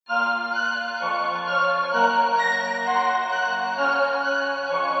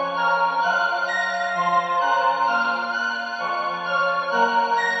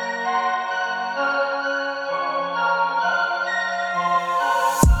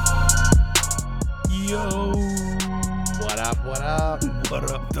Yo. What up, what up? What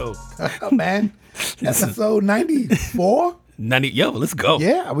up, though? Man, episode 94? 90. Yo, let's go.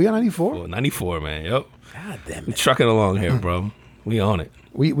 Yeah, are we on 94? Oh, 94, man. Yep. God damn We it. trucking along here, bro. We on it.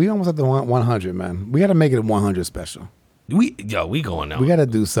 We almost at the 100, man. We got to make it a 100 special. We going now. We got to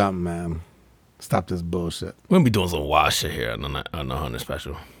do something, man. Stop this bullshit. We're going to be doing some wild shit here on the 100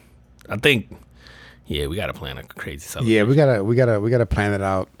 special. I think, yeah, we got to plan a crazy celebration. Yeah, we gotta plan it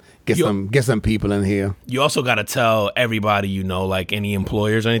out. Get some people in here. You also got to tell everybody, you know, like any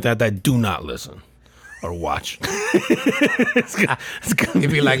employers or anything like that, do not listen or watch. it's gonna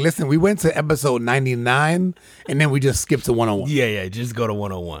You'd be like, listen, we went to episode 99 and then we just skipped to 101. Yeah, just go to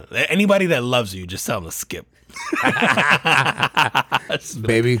 101. Anybody that loves you, just tell them to skip.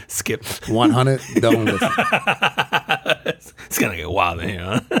 Baby, skip 100, don't listen. It's gonna get wild in here,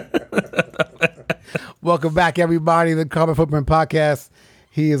 huh? Welcome back, everybody, to the Carbon Footprint Podcast.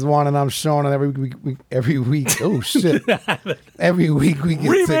 He is Juan and I'm Sean, and every week, oh shit, every week we get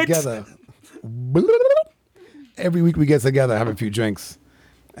Remix. together. Every week we get together, have a few drinks,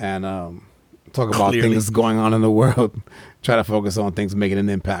 and talk about Clearly. things going on in the world. Try to focus on things making an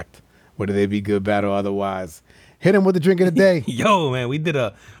impact, whether they be good, bad, or otherwise. Hit him with the drink of the day. Yo, man, we did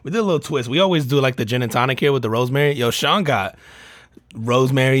a little twist. We always do like the gin and tonic here with the rosemary. Yo, Sean got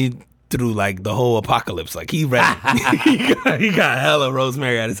rosemary through like the whole apocalypse. Like he ready. he got hella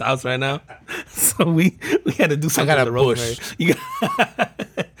rosemary at his house right now. So we had to do something got with a the bush.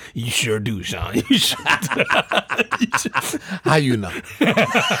 rosemary. You sure do, Sean. You sure do. How you know?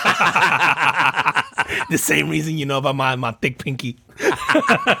 The same reason you know about my thick pinky.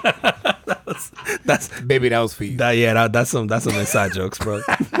 That's Baby, that was for you. that's some inside jokes, bro.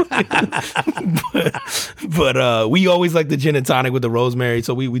 but we always like the gin and tonic with the rosemary,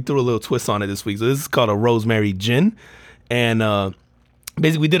 so we threw a little twist on it this week. So this is called a rosemary gin, and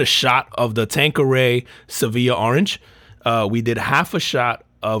basically we did a shot of the Tanqueray Sevilla orange. We did half a shot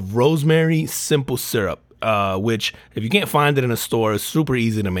of rosemary simple syrup, which if you can't find it in a store, it's super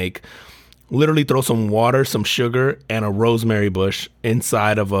easy to make. Literally throw some water, some sugar, and a rosemary bush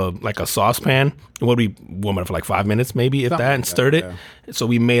inside of a saucepan. And we warm it up for like 5 minutes, maybe, if Something that, and like stirred that, it. So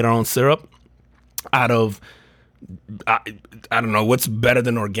we made our own syrup out of, I don't know, what's better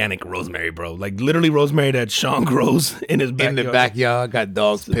than organic rosemary, bro? Like literally rosemary that Sean grows in his backyard. In the backyard, got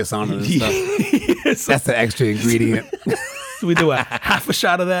dogs piss on it and stuff. So That's the extra ingredient. we do a half a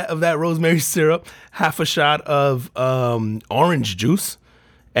shot of that rosemary syrup, half a shot of orange juice,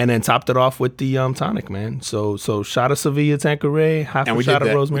 and then topped it off with the tonic, man. So shot of Sevilla Tanqueray, half And a we shot did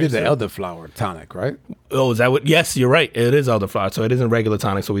of rosemary We did the syrup. elderflower tonic, right? Oh, is that what? Yes, you're right. It is elderflower. So it isn't regular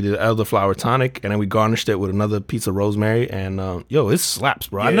tonic. So we did elderflower tonic, and then we garnished it with another piece of rosemary. And it slaps,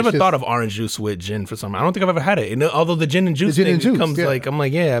 bro. I Yeah, never it's thought of orange juice with gin for some. I don't think I've ever had it. And although the gin and juice gin thing and juice, comes yeah. like, I'm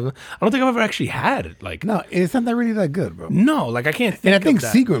like, yeah, I don't think I've ever actually had it. Like, No, it's not that really that good, bro. no, like I can't think. And I think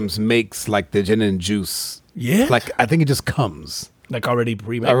of that. Seagram's makes like the gin and juice. Yeah? Like I think it just comes like already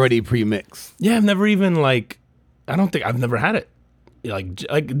pre-mixed. already pre-mixed. Yeah, I've never even like. I don't think I've never had it. Like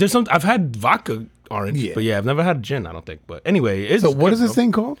there's some. I've had vodka orange, Yeah. but yeah, I've never had gin. I don't think. But anyway, it's So what good, is this bro.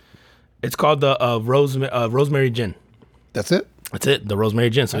 thing called? It's called the rosemary gin. That's it? That's it, the rosemary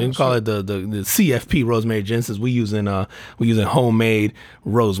gin. So you can call it the CFP rosemary gin, since we using homemade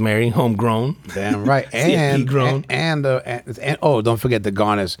rosemary, homegrown. Damn right. CFP And grown. and oh, don't forget the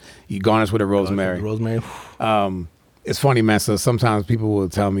garnish. You garnish with a rosemary. Rosemary. It's funny, man. So sometimes people will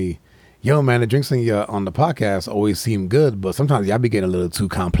tell me, "Yo, man, the drinks on the podcast always seem good, but sometimes y'all be getting a little too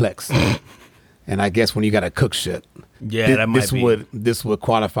complex." And I guess when you got to cook shit, Yeah, that might be. this would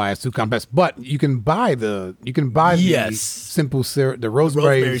qualify as too complex. But you can buy the Yes. simple syrup, the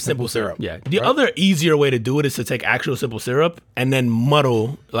rosemary simple syrup. Yeah. The other easier way to do it is to take actual simple syrup and then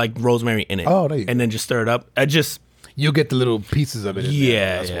muddle like rosemary in it. Oh, there you go. And then just stir it up. You'll get the little pieces of it. In there.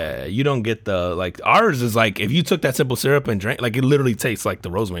 Yeah, That's why. yeah. You don't get the ours is like if you took that simple syrup and drank, like it literally tastes like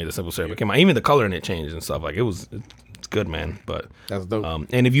the rosemary, the simple syrup. It came out. Even the color in it changed and stuff. Like it's good, man. But That's dope.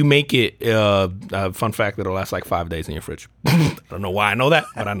 and if you make it, fun fact, it'll last like 5 days in your fridge. I don't know why I know that,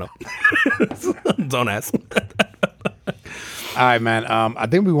 but I know. Don't ask. All right, man. I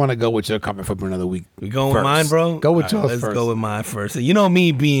think we want to go with your carbon footprint of the week. We going with first. mine, bro? Go with All yours right, let's first. go with mine first. You know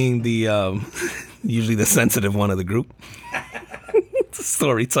me being the usually the sensitive one of the group. The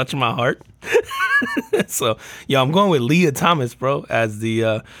story touched my heart. So, I'm going with Leah Thomas, bro, as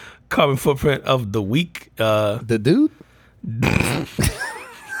the carbon footprint of the week. The dude?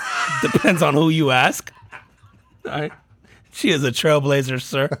 Depends on who you ask. All right. She is a trailblazer,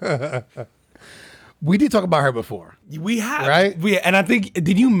 sir. We did talk about her before. We have. Right? And I think,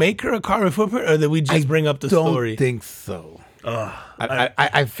 did you make her a carbon footprint or did we just bring up the story? I don't think so.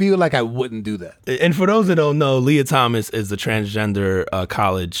 I feel like I wouldn't do that. And for those that don't know, Leah Thomas is the transgender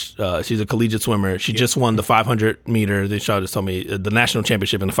college. She's a collegiate swimmer. She just won the 500 meter. They just told me the national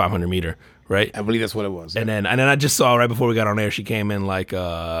championship in the 500 meter, right? I believe that's what it was. And then I just saw right before we got on air, she came in like,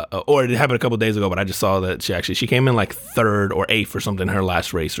 or it happened a couple days ago, but I just saw that she came in like 3rd or 8th or something in her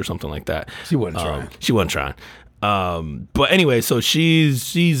last race or something like that. She wasn't trying. She wasn't trying. But anyway, so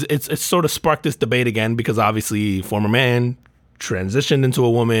it's sort of sparked this debate again because obviously former man transitioned into a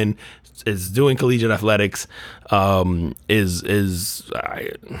woman, is doing collegiate athletics, is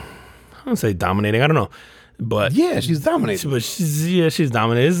I don't say dominating. I don't know, but yeah, she's dominating. But she's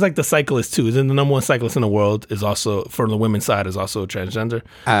dominating. It's like the cyclist too. Isn't the number one cyclist in the world is also for the women's side is also a transgender?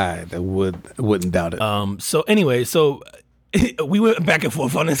 I wouldn't doubt it. So anyway, we went back and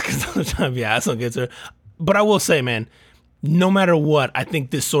forth on this because I was trying to be ass on gets her. But I will say, man, no matter what, I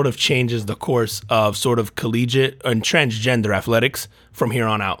think this sort of changes the course of sort of collegiate and transgender athletics from here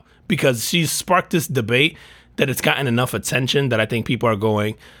on out. Because she's sparked this debate that it's gotten enough attention that I think people are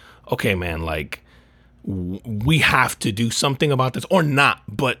going, okay, man, like, we have to do something about this or not.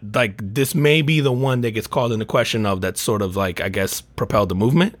 But, like, this may be the one that gets called into question of that sort of, like, I guess, propelled the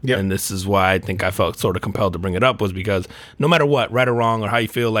movement. Yep. And this is why I think I felt sort of compelled to bring it up was because no matter what, right or wrong, or how you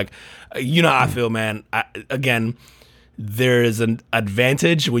feel, like, you know how I feel, man. Again, there is an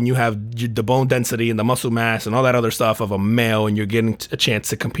advantage when you have the bone density and the muscle mass and all that other stuff of a male and you're getting a chance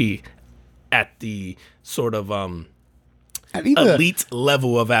to compete at the sort of elite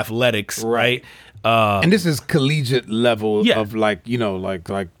level of athletics, right? And this is collegiate level of like, you know, like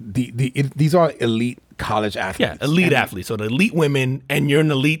these are elite college athletes. Yeah, elite athletes. So the elite women and you're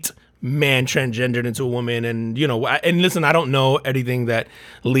an elite man transgendered into a woman. And, you know, and listen, I don't know anything that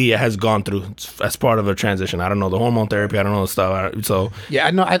Leah has gone through as part of her transition. I don't know the hormone therapy. I don't know the stuff. So yeah,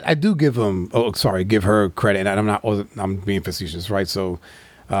 I know. I do give give her credit. And I'm being facetious, right? So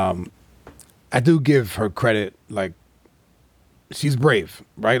I do give her credit. Like, she's brave,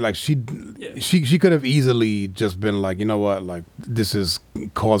 right? Like she could have easily just been like, you know what, like this is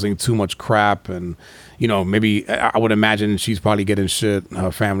causing too much crap, and you know, maybe I would imagine she's probably getting shit.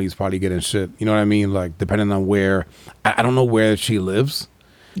 Her family's probably getting shit. You know what I mean? Like depending on where, I don't know where she lives.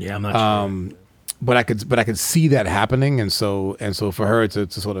 Yeah, I'm not sure. But I could see that happening, and so for her to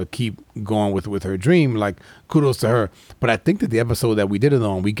sort of keep going with her dream, like kudos to her. But I think that the episode that we did it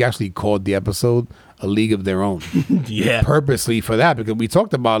on, we actually called the episode "A League of Their Own," yeah, purposely for that, because we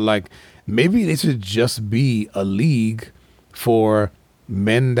talked about like maybe they should just be a league for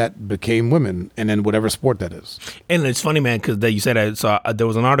men that became women, and then whatever sport that is. And it's funny, man, because you said I saw there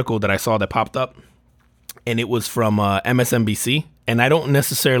was an article that I saw that popped up, and it was from MSNBC. And I don't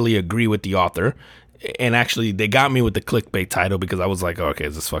necessarily agree with the author. And actually, they got me with the clickbait title because I was like, oh, okay,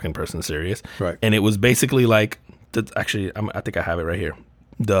 is this fucking person serious? Right. And it was basically like, actually, I think I have it right here.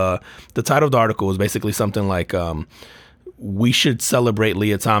 The title of the article was basically something like, we should celebrate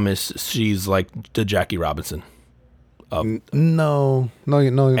Leah Thomas. She's like the Jackie Robinson. No.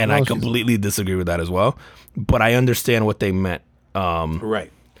 And I completely disagree with that as well. But I understand what they meant.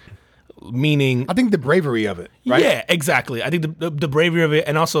 Right. Meaning, I think the bravery of it, right? Yeah, exactly. I think the bravery of it,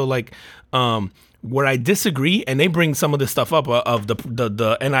 and also like where I disagree, and they bring some of this stuff up of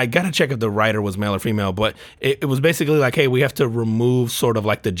the and I gotta check if the writer was male or female, but it was basically like, hey, we have to remove sort of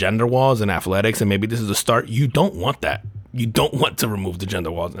like the gender walls in athletics, and maybe this is a start. You don't want that. You don't want to remove the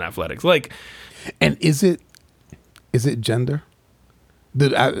gender walls in athletics, like. And is it gender?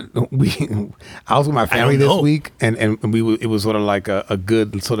 Dude, I was with my family this week, and it was sort of like a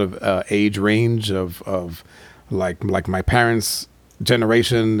good sort of age range of like my parents'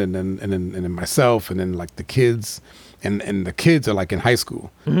 generation, and then myself, and then like the kids, and the kids are like in high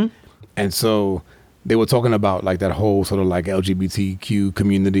school, and so they were talking about like that whole sort of like LGBTQ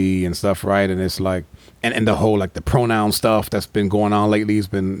community and stuff, right? And it's like and the whole like the pronoun stuff that's been going on lately has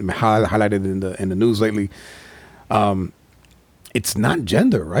been highlighted in the news lately. It's not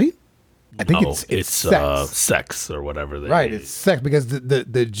gender, right? I think it's sex. Sex or whatever. Right, it's sex, because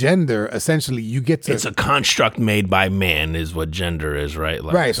the gender, essentially you get to... It's a construct made by man is what gender is, right?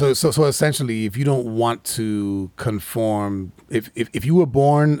 Like, right, so essentially if you don't want to conform, if you were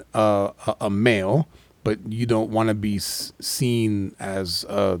born a male, but you don't want to be seen as,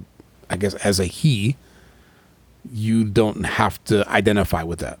 I guess, as a he, you don't have to identify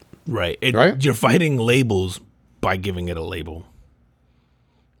with that. Right. Right? You're fighting labels by giving it a label.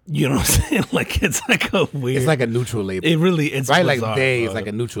 You know what I'm saying? Like, it's like a weird... It's like a neutral label. It really is. Right? Bizarre, like they is like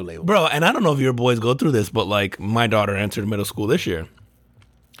a neutral label. Bro, and I don't know if your boys go through this, but like my daughter entered middle school this year.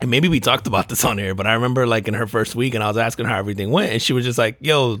 And maybe we talked about this on here, but I remember like in her first week and I was asking her how everything went. And she was just like,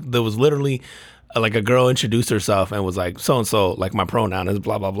 yo, there was literally like a girl introduced herself and was like, so and so, like my pronoun is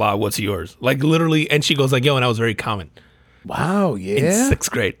blah blah blah. What's yours? Like literally, and she goes like, yo, and that was very common. Wow, yeah. In 6th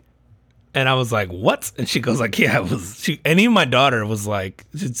grade. And I was like, what? And she goes like, yeah, it was. And even my daughter was like,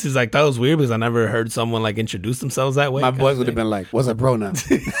 she's like, that was weird because I never heard someone like introduce themselves that way. My boys would have been like, what's a pronoun?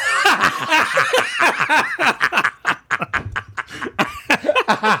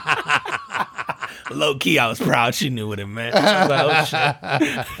 Low key, I was proud she knew what it meant. I was like,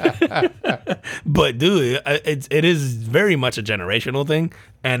 oh, shit. But dude, it is very much a generational thing.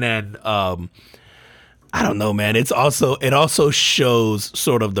 And then I don't know, man. It also shows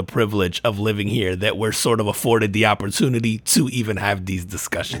sort of the privilege of living here that we're sort of afforded the opportunity to even have these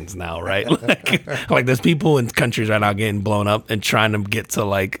discussions now, right? Like there's people in countries right now getting blown up and trying to get to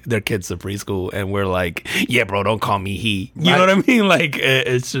like their kids to preschool, and we're like, yeah, bro, don't call me he. You know what I mean? Like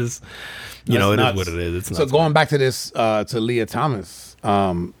it's just, it is what it is. It's nuts, so going back to this, to Leah Thomas.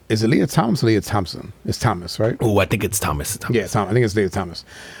 Is it Leah Thomas or Leah Thompson? It's Thomas, right? Oh, I think it's Thomas. Yeah, I think it's Leah Thomas.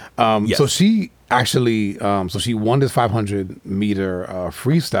 Yes. So she actually, she won this 500 meter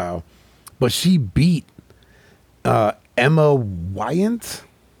freestyle, but she beat Emma Wyant,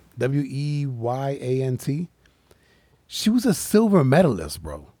 Weyant. She was a silver medalist,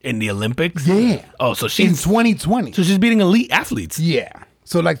 bro, in the Olympics. Yeah. Oh, so she's in 2020. So she's beating elite athletes. Yeah.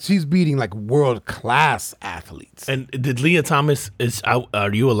 So like she's beating like world class athletes. And did Leah Thomas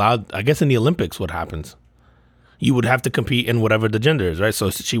are you allowed? I guess in the Olympics, what happens? You would have to compete in whatever the gender is, right? So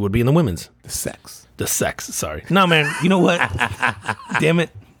she would be in the women's. The sex. Sorry. No, man. You know what? Damn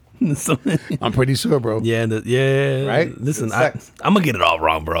it. I'm pretty sure, bro. Yeah. Right? Listen, I'm gonna get it all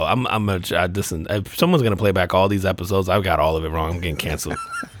wrong, bro. Listen. If someone's gonna play back all these episodes, I've got all of it wrong. I'm getting canceled.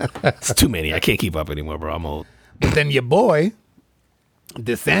 It's too many. I can't keep up anymore, bro. I'm old. But then your boy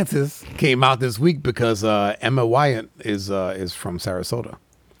DeSantis came out this week because Emma Wyant is from Sarasota.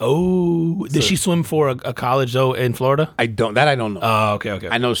 Oh, did she swim for a college though in Florida? I don't know. Oh, okay.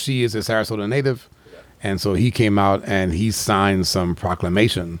 I know she is a Sarasota native, and so he came out and he signed some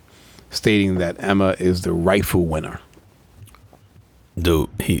proclamation stating that Emma is the rightful winner. Dude,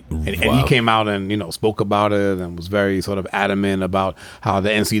 and he came out and spoke about it and was very sort of adamant about how the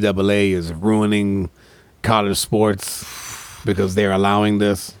NCAA is ruining college sports because they're allowing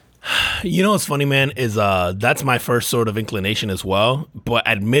this. You know what's funny, man, is that's my first sort of inclination as well. But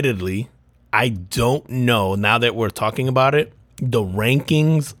admittedly, I don't know, now that we're talking about it, the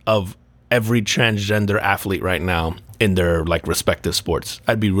rankings of every transgender athlete right now in their like respective sports.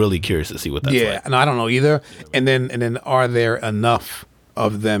 I'd be really curious to see what that's like. Yeah, no, I don't know either. And then are there enough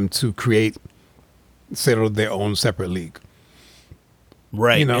of them to create sort of their own separate league?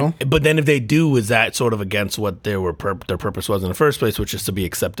 Right. But then if they do, is that sort of against what their purpose was in the first place, which is to be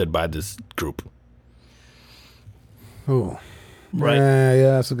accepted by this group? Oh. Right.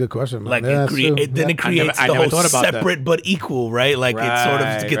 Yeah, that's a good question, man. Like yeah, it creates the whole separate but equal, right? Like it sort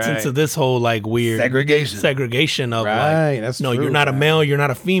of gets into this whole like weird segregation of like, that's no, true, you're not a male, you're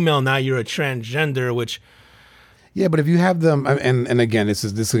not a female, now you're a transgender, which. Yeah, but if you have them, and again,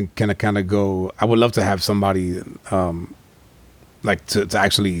 this can kind of go. I would love to have somebody like to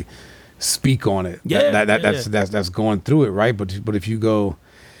actually speak on it. That's going through it, right? But if you go,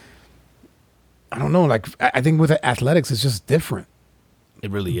 I don't know. Like I think with athletics, it's just different. It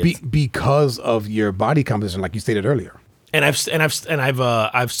really is because of your body composition, like you stated earlier. And I've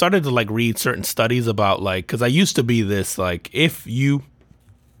started to like read certain studies about like, because I used to be this like, if you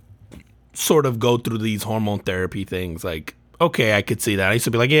sort of go through these hormone therapy things, like, okay, I could see that. I used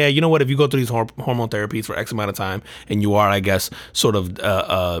to be like, yeah, you know what? If you go through these hormone therapies for X amount of time, and you are, I guess, sort of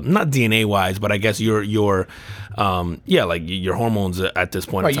not DNA wise, but I guess your like your hormones at this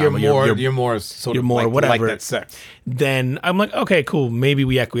point in time, you're more whatever, like that sex. Then I'm like, okay, cool. Maybe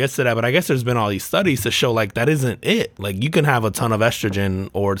we acquiesce to that, but I guess there's been all these studies to show like that isn't it. Like you can have a ton of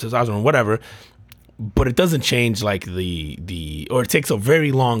estrogen or testosterone, whatever, but it doesn't change like the or it takes a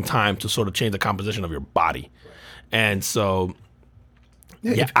very long time to sort of change the composition of your body. And so,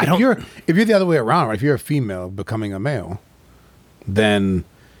 if you're the other way around, right? If you're a female becoming a male, then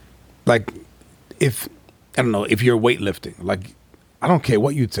like if you're weightlifting, like I don't care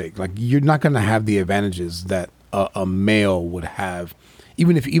what you take, like you're not going to have the advantages that a male would have,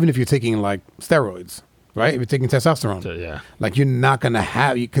 even if you're taking like steroids. Right, if you're taking testosterone, yeah, like you're not gonna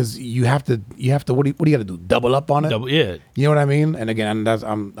have because you have to. What do you got to do? Double up on it. Yeah, you know what I mean. And again,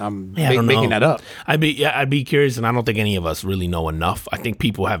 I'm making that up. I'd be curious, and I don't think any of us really know enough. I think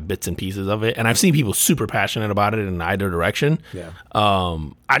people have bits and pieces of it, and I've seen people super passionate about it in either direction. Yeah.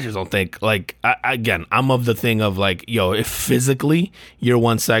 I just don't think like I'm of the thing of like, yo, if physically you're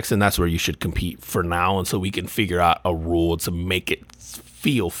one sex, and that's where you should compete for now, and so we can figure out a rule to make it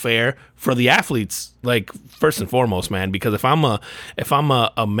feel fair for the athletes, like first and foremost, man. Because if I'm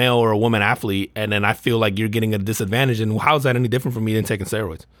a male or a woman athlete, and then I feel like you're getting a disadvantage, and how is that any different from me than taking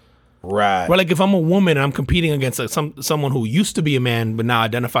steroids? Right. Or like if I'm a woman and I'm competing against like someone who used to be a man but now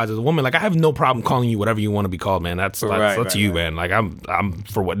identifies as a woman, like I have no problem calling you whatever you want to be called, man. That's you, man. Like I'm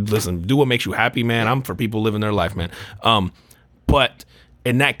for what. Listen, do what makes you happy, man. I'm for people living their life, man. But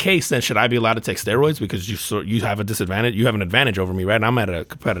in that case, then should I be allowed to take steroids because you have a disadvantage? You have an advantage over me, right? And I'm at a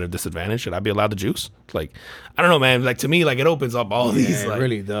competitive disadvantage. Should I be allowed to juice? Like, I don't know, man. Like to me, like it opens up all these. It like,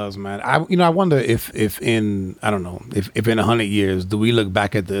 really does, man. I wonder if in I don't know if in 100 years do we look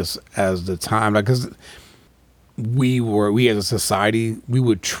back at this as the time, like, because we as a society we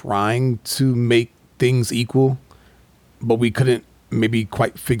were trying to make things equal, but we couldn't maybe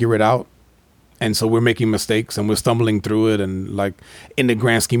quite figure it out. And so we're making mistakes and we're stumbling through it. And like in the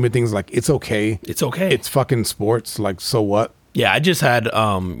grand scheme of things, like it's okay. It's okay. It's fucking sports. Like, so what? Yeah, I just had,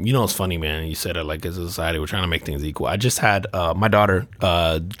 it's funny, man. You said it like as a society, we're trying to make things equal. I just had my daughter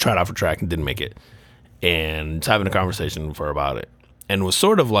tried out for track and didn't make it. And was having a conversation with her about it. And was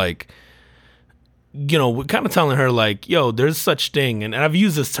sort of like, we're kind of telling her like, yo, there's such thing. And I've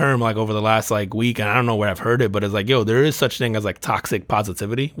used this term like over the last like week, and I don't know where I've heard it, but it's like, yo, there is such thing as like toxic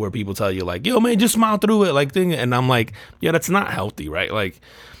positivity, where people tell you like, yo, man, just smile through it, like thing. And I'm like, yeah, that's not healthy, right? Like,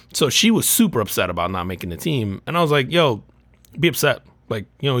 so she was super upset about not making the team. And I was like, yo, be upset. Like,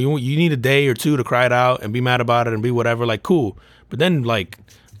 you need a day or two to cry it out and be mad about it and be whatever. Like, cool. But then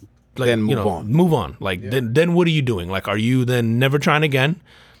then move on. Like, then what are you doing? Like, are you then never trying again?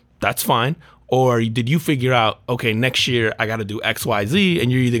 That's fine. Or did you figure out, okay, next year I got to do X, Y, Z,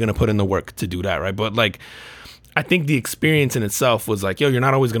 and you're either going to put in the work to do that, right? But like, I think the experience in itself was like, yo, you're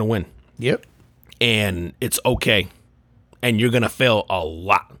not always going to win. Yep. And it's okay. And you're going to fail a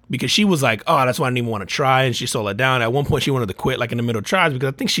lot. Because she was like, oh, that's why I didn't even want to try. And she slowed it down. At one point, she wanted to quit like in the middle of tries because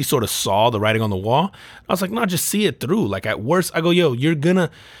I think she sort of saw the writing on the wall. I was like, no, just see it through. Like at worst, I go, yo, you're going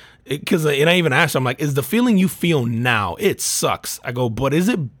to. And I even asked her, I'm like, is the feeling you feel now, it sucks. I go, but is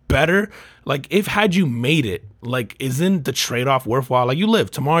it better? Like, had you made it, like, isn't the trade-off worthwhile? Like, you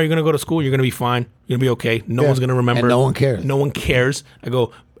live. Tomorrow you're going to go to school. You're going to be fine. You're going to be okay. No one's going to remember. And no one cares. No one cares. I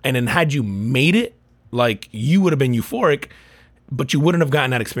go, and then had you made it, like, you would have been euphoric, but you wouldn't have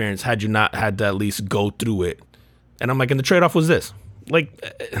gotten that experience had you not had to at least go through it. And I'm like, and the trade-off was this. Like,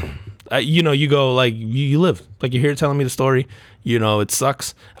 you go, like, you live. Like, you're here telling me the story. It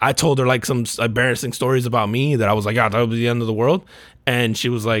sucks. I told her like some embarrassing stories about me that I was like, yeah, that would be the end of the world. And she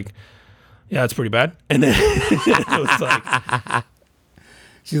was like, yeah, it's pretty bad. And then it was like,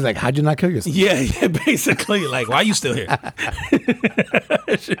 she's like, how'd you not kill yourself? Yeah, basically. Like, why are you still here?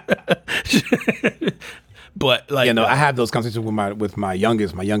 But like, I have those conversations with my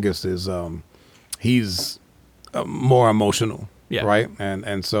youngest. My youngest is he's more emotional, right?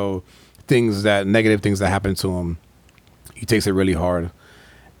 And so negative things that happen to him, he takes it really hard,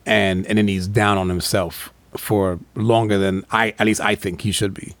 and then he's down on himself for longer than at least I think he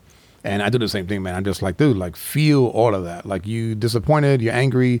should be. And I do the same thing, man. I'm just like, dude, like feel all of that. Like you disappointed, you're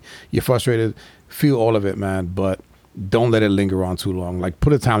angry, you're frustrated, feel all of it, man. But don't let it linger on too long. Like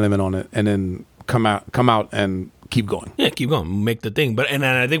put a time limit on it, and then come out and keep going. Yeah, keep going, make the thing. But and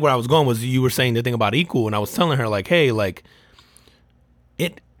I think where I was going was you were saying the thing about equal, and I was telling her like, hey, like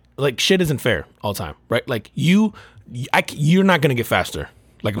shit isn't fair all the time, right? Like you're not gonna get faster.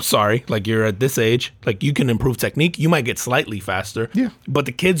 Like, I'm sorry, like you're at this age, like you can improve technique. You might get slightly faster. Yeah. But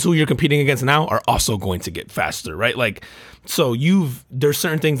the kids who you're competing against now are also going to get faster, right? Like, so there's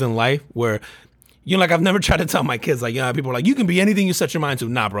certain things in life where, like I've never tried to tell my kids, like, people are like, you can be anything you set your mind to.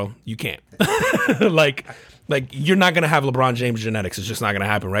 Nah, bro, you can't. like you're not going to have LeBron James genetics. It's just not going to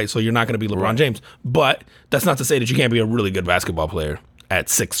happen, right? So you're not going to be LeBron James. But that's not to say that you can't be a really good basketball player at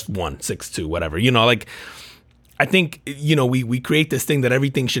 6'1", 6'2", whatever. Like, I think, we create this thing that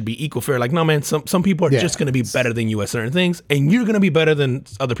everything should be equal fair. Like, no, man, some people are just going to be better than you at certain things, and you're going to be better than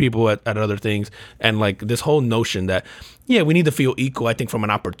other people at other things. And like this whole notion that, we need to feel equal, I think, from an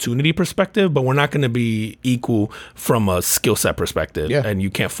opportunity perspective, but we're not going to be equal from a skill set perspective. Yeah. And you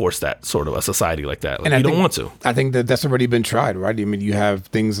can't force that sort of a society like that. Like, and you don't want to. I think that's already been tried, right? I mean, you have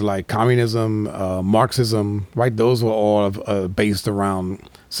things like communism, Marxism, right? Those were all based around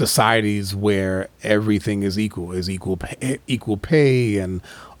societies where everything is equal pay and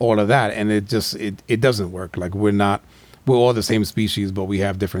all of that, and it doesn't work. Like we're all the same species, but we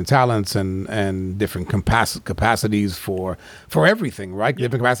have different talents and different capacities for everything, right? Yeah.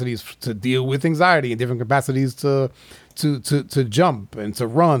 Different capacities to deal with anxiety and different capacities to jump and to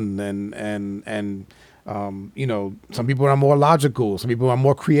run and Some people are more logical. Some people are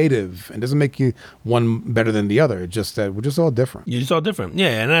more creative. And it doesn't make you one better than the other. It's just that we're just all different. You're just all different.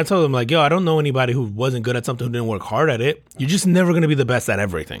 Yeah, and I told him, like, yo, I don't know anybody who wasn't good at something who didn't work hard at it. You're just never going to be the best at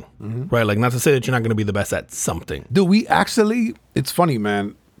everything, right? Like, not to say that you're not going to be the best at something. Dude, it's funny,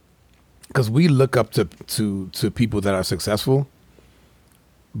 man, because we look up to people that are successful.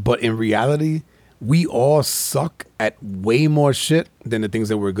 But in reality, we all suck at way more shit than the things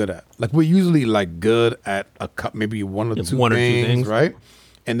that we're good at. Like, we're usually like good at maybe one or two things, right?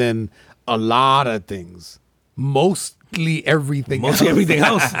 And then a lot of things, mostly everything else,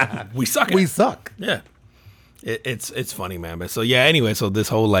 we suck at. We suck. Yeah. It's funny, man. But so yeah, anyway, so this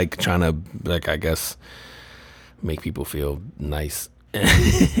whole like trying to like, I guess, make people feel nice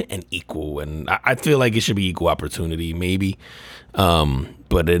and equal, and I feel like it should be equal opportunity, maybe.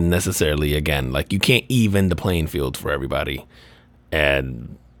 But it necessarily, again, like you can't even the playing field for everybody.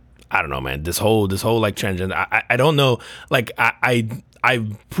 And I don't know, man, this whole like transgender, I don't know. Like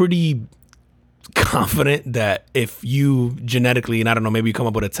I'm pretty confident that if you genetically, and I don't know, maybe you come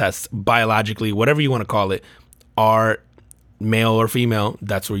up with a test biologically, whatever you want to call it, are male or female,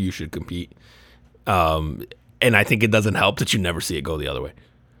 that's where you should compete. And I think it doesn't help that you never see it go the other way.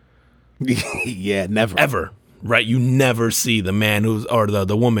 Yeah, never. Ever. Right? You never see the man or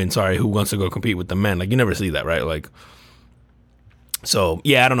the woman, who wants to go compete with the men. Like, you never see that, right? Like, so,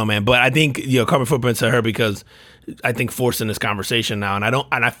 yeah, I don't know, man. But I think, carbon footprint to her because I think forcing this conversation now,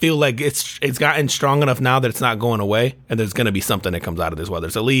 and I feel like it's gotten strong enough now that it's not going away, and there's going to be something that comes out of this, whether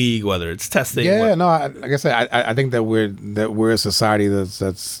it's a league, whether it's testing. Yeah, like I said, I think that we're a society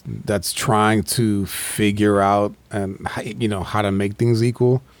that's trying to figure out and how to make things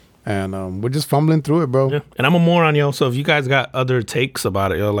equal. And we're just fumbling through it, bro. Yeah. And I'm a moron, yo. So if you guys got other takes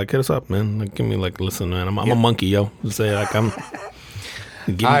about it, yo, like hit us up, man. Like give me listen, man. I'm a monkey, yo. Just say like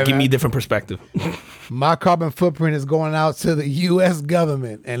give me a different perspective. My carbon footprint is going out to the U.S.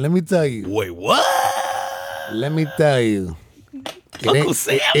 government, and let me tell you. Wait, what? Let me tell you.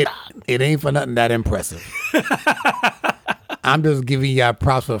 It ain't for nothing that impressive. I'm just giving y'all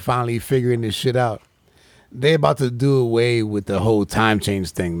props for finally figuring this shit out. They're about to do away with the whole time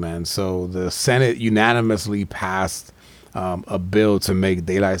change thing, man. So the Senate unanimously passed a bill to make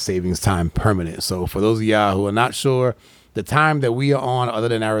daylight savings time permanent. So for those of y'all who are not sure, the time that we are on, other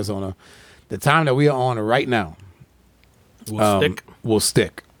than Arizona, the time that we are on right now will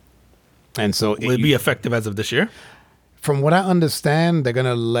stick. And so will it be effective as of this year? From what I understand, they're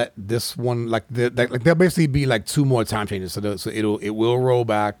gonna let this one there'll basically be like two more time changes. So it will roll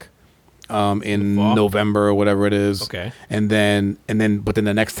back. In November or whatever it is. Okay. But then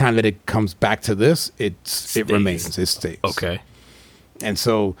the next time that it comes back to this, it remains. It stays. Okay. And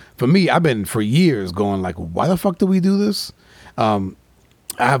so for me, I've been for years going like, why the fuck do we do this? I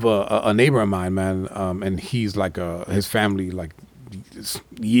have a neighbor of mine, man, and he's like his family like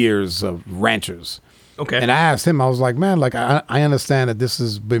years of ranchers. Okay. And I asked him, I was like, man, like I understand that this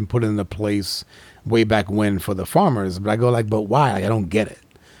has been put into place way back when for the farmers, but I go like, but why? I don't get it.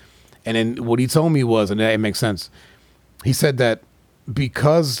 And then what he told me was, and it makes sense, he said that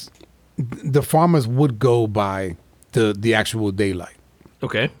because the farmers would go by the actual daylight.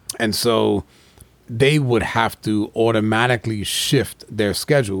 Okay. And so they would have to automatically shift their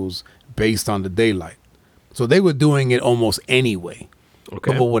schedules based on the daylight. So they were doing it almost anyway.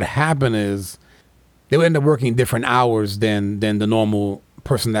 Okay. But what would happen is they would end up working different hours than the normal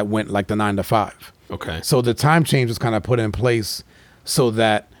person that went like the 9 to 5. Okay. So the time change was kind of put in place so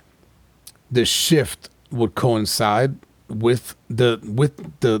that the shift would coincide with the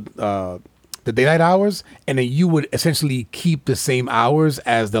daylight hours, and then you would essentially keep the same hours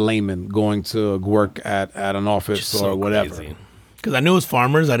as the layman going to work at an office or whatever. Because I knew it was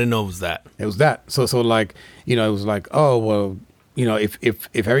farmers, I didn't know it was that. It was that. So like, it was like, oh well, if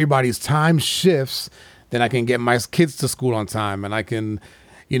everybody's time shifts, then I can get my kids to school on time, and I can.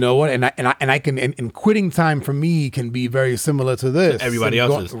 You know what? And I can, and quitting time for me can be very similar to this. Everybody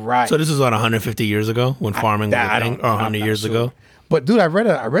else's. Right. So this is what 150 years ago when farming was a thing, or 100 years ago. But dude, I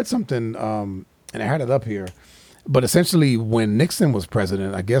read something, and I had it up here. But essentially, when Nixon was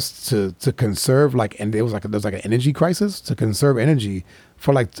president, I guess to conserve and there was like an energy crisis, to conserve energy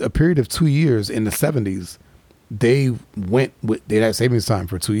for like a period of 2 years in the 70s, they went with daylight savings time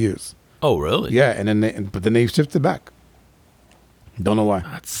for 2 years. Oh, really? Yeah, and then they shifted back. Don't know why.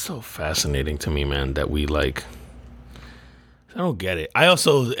 That's so fascinating to me, man, that we I don't get it.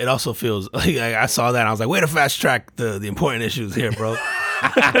 It also feels like I saw that and I was like, way to fast track the important issues here, bro.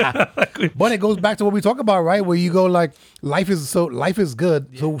 But it goes back to what we talk about, right? Where you go like, life is good,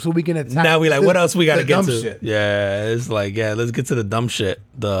 so we can attack. Now we like, what else we got to get to? Shit. Yeah, it's like, let's get to the dumb shit.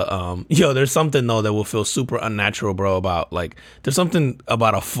 There's something though that will feel super unnatural, bro. About like, there's something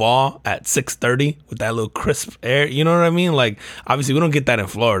about a fall at 6:30 with that little crisp air. You know what I mean? Like, obviously we don't get that in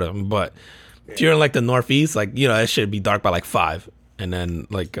Florida, but if you're in like the Northeast, like, it should be dark by like 5, and then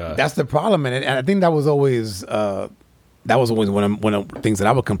like that's the problem, and I think that was always one of the things that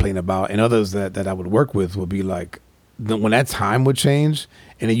I would complain about, and others that I would work with would be like, when that time would change,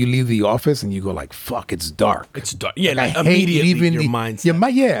 and then you leave the office and you go like, "Fuck, it's dark." It's dark. Yeah, like immediately your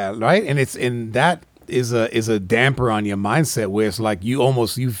mindset. Yeah, right. And that is a damper on your mindset where it's like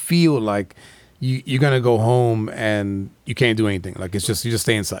you feel like you're gonna go home and you can't do anything. Like you just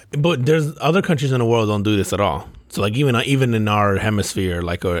stay inside. But there's other countries in the world don't do this at all. So like even in our hemisphere,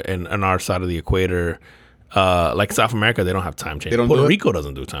 like or in our side of the equator. Like South America, they don't have time change. Puerto Rico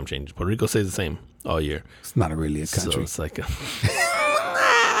doesn't do time change. Puerto Rico stays the same all year. It's not really a country. So it's like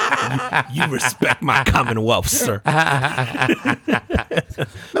you respect my Commonwealth, sir.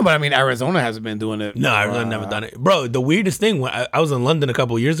 No, but I mean, Arizona hasn't been doing it. No, Arizona never done it, bro. The weirdest thing, when I was in London a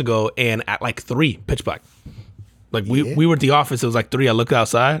couple of years ago, and at like 3, pitch black. Like we were at the office, it was like 3. I looked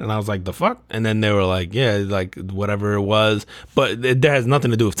outside and I was like, the fuck? And then they were like, yeah, like whatever it was. But that has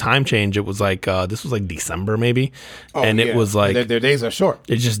nothing to do with time change. It was like, this was like December maybe. It was like. Their days are short.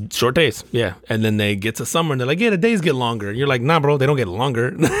 It's just short days. Yeah. And then they get to summer and they're like, yeah, the days get longer. And you're like, nah, bro, they don't get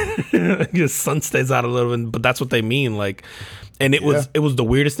longer. The sun stays out a little bit, but that's what they mean. Like, and it was the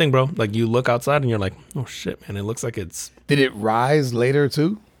weirdest thing, bro. Like you look outside and you're like, oh shit, man, it looks like it's. Did it rise later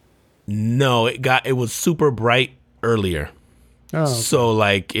too? No, it was super bright earlier. Oh, okay. So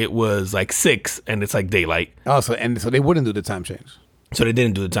like it was like 6 and it's like daylight. Oh, so they wouldn't do the time change. So they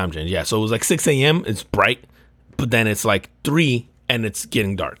didn't do the time change. Yeah. So it was like 6 a.m. It's bright, but then it's like 3 and it's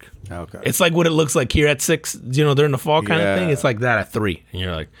getting dark. Okay. It's like what it looks like here at 6, during the fall kind of thing. It's like that at 3. And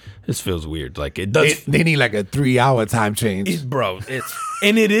you're like, this feels weird. Like it does. They need like a 3-hour time change.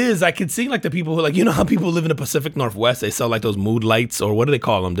 And it is. I could see like the people who like, how people live in the Pacific Northwest, they sell like those mood lights, or what do they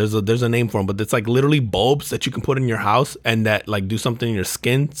call them? There's a name for them, but it's like literally bulbs that you can put in your house and that like do something in your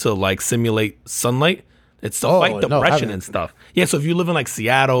skin to like simulate sunlight. It's to fight depression and stuff. Yeah, so if you live in like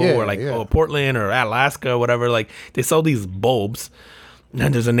Seattle or like Portland or Alaska or whatever, like they sell these bulbs.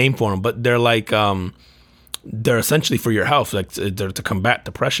 And there's a name for them, but they're like they're essentially for your health, like they're to combat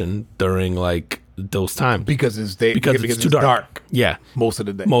depression during like those times because it's too dark. Yeah, most of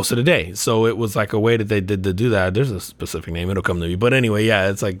the day. So it was like a way that they did to do that. There's a specific name; it'll come to me. But anyway, yeah,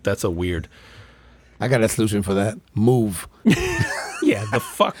 it's like that's a weird. I got a solution for that. Move. Yeah, the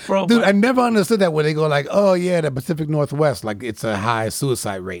fuck, bro. Dude, I never understood that when they go like, oh yeah, the Pacific Northwest, like it's a high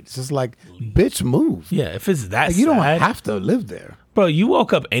suicide rate. It's just like, bitch, move. Yeah, if it's that like, you don't have to live there. Bro, you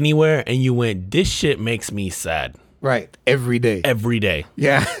woke up anywhere and you went, this shit makes me sad. Right. Every day. Every day.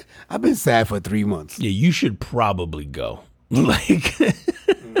 Yeah. I've been sad for 3 months. Yeah, you should probably go. Like,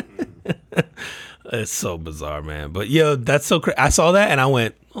 it's so bizarre, man. But yo, that's so crazy. I saw that and I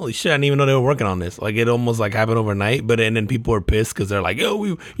went, holy shit, I didn't even know they were working on this. Like it almost like happened overnight. But and then people are pissed because they're like, yo,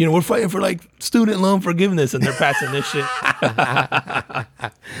 we're fighting for like student loan forgiveness and they're passing this shit.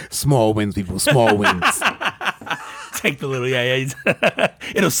 Small wins, people. Small wins. Take the little,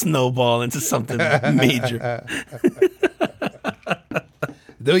 it'll snowball into something major.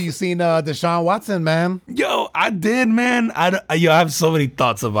 Dude, you seen Deshaun Watson, man? Yo, I did, man. I have so many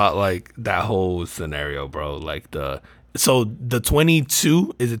thoughts about like that whole scenario, bro. Like the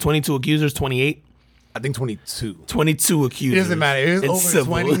 22, is it 22 accusers, 28? I think 22. 22 accusers. It doesn't matter. It's over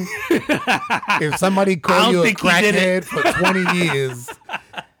civil. 20. If somebody called you a crackhead for 20 years,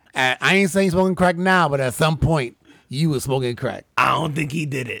 I ain't saying smoking crack now, but at some point, you was smoking crack. I don't think he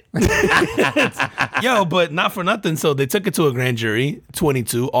did it. Yo, but not for nothing. So they took it to a grand jury,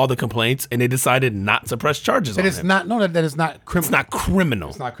 22, all the complaints, and they decided not to press charges on him. That is not criminal. It's not criminal.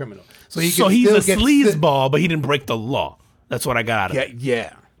 It's not criminal. So he's a sleazeball, but he didn't break the law. That's what I got out of it.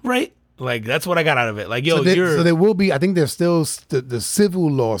 Yeah. Right? Like, that's what I got out of it. Like, yo, so there will be, I think there's still the civil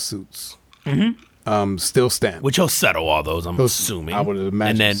lawsuits. Still stand. Which he'll settle all those, I'm assuming. I would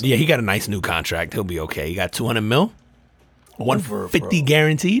imagine. And then, he got a nice new contract. He'll be okay. He got $200 million. 150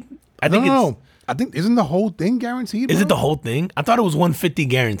 guaranteed. I think isn't the whole thing guaranteed? Is it the whole thing? I thought it was 150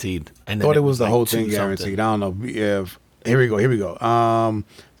 guaranteed. And I thought it was the whole thing guaranteed. I don't know. Here we go.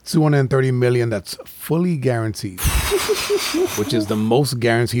 230 million. That's fully guaranteed, which is the most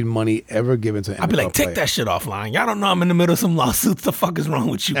guaranteed money ever given to. I'd be like, take that shit offline. Y'all don't know I'm in the middle of some lawsuits. The fuck is wrong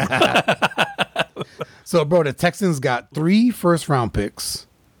with you? So, bro, the Texans got 3 first-round picks,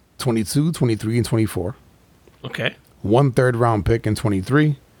 22, 23, and 24. Okay. 1 3rd-round pick in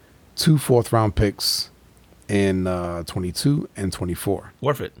 23, 2 4th-round picks in 22 and 24.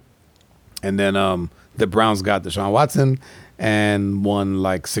 Worth it. And then the Browns got Deshaun Watson and 1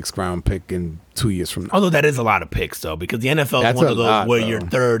 6th-round pick in 2 years from now. Although that is a lot of picks, though, because the NFL is one of those where your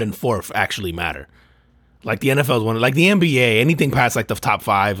 3rd and 4th actually matter. Like the NFL is one, like the NBA, anything past like the top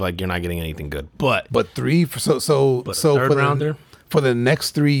 5, like you're not getting anything good. But 3, so for the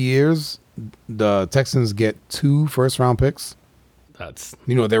next 3 years, the Texans get 2 first-round picks. That's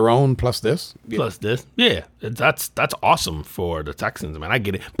their own plus this. Plus this. Yeah. That's awesome for the Texans, man. I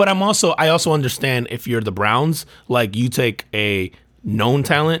get it. But I also understand if you're the Browns, like you take a known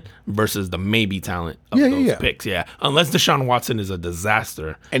talent versus the maybe talent of those picks. Yeah. Unless Deshaun Watson is a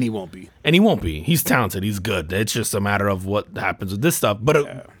disaster. And he won't be. He's talented. He's good. It's just a matter of what happens with this stuff.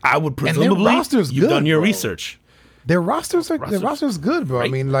 But I would presumably you've done your research. Their roster's good, bro. Right.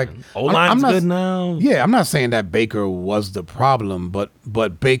 I mean, like O-line's good now. Yeah, I'm not saying that Baker was the problem,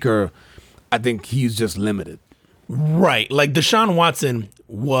 but Baker, I think he's just limited. Right. Like Deshaun Watson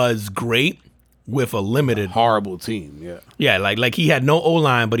was great with a limited horrible team. Yeah. Yeah, like he had no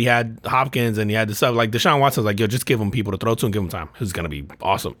O-line, but he had Hopkins and he had the stuff. Like Deshaun Watson's like, yo, just give him people to throw to and give him time. He's gonna be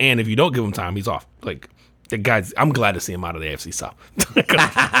awesome. And if you don't give him time, he's off. Like the guys, I'm glad to see him out of the AFC South.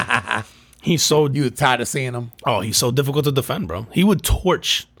 He's so you were tired of seeing him. Oh, he's so difficult to defend, bro. He would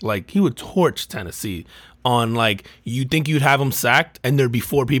torch Tennessee on like you think you'd have him sacked and there'd be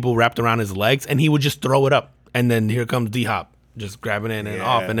 4 people wrapped around his legs and he would just throw it up and then here comes D-Hop just grabbing it and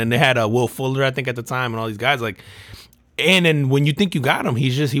off and then they had Will Fuller I think at the time and all these guys like and then when you think you got him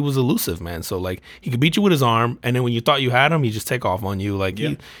he was elusive, man. So like he could beat you with his arm and then when you thought you had him he just take off on you like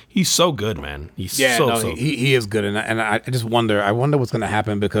he's so good, man. He is good and I just wonder what's going to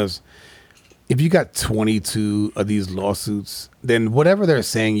happen because if you got 22 of these lawsuits, then whatever they're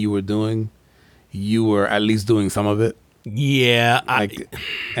saying you were doing, you were at least doing some of it. Yeah,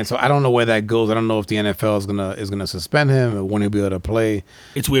 and so I don't know where that goes. I don't know if the NFL is gonna suspend him or when he'll be able to play.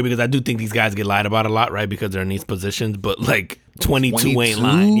 It's weird because I do think these guys get lied about a lot, right? Because they're in these positions, but like 22 ain't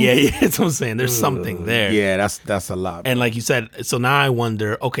lying. Yeah, that's what I'm saying. There's something there. Yeah, that's a lot. And like you said, so now I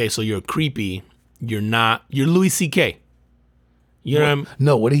wonder. Okay, so you're creepy. You're Louis C.K. You know what I mean?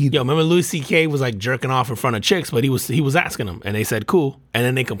 No, what did he do? Yo, remember Louis C.K. was like jerking off in front of chicks, but he was asking them, and they said cool, and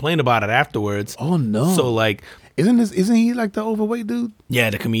then they complained about it afterwards. Oh no! So like, isn't he like the overweight dude?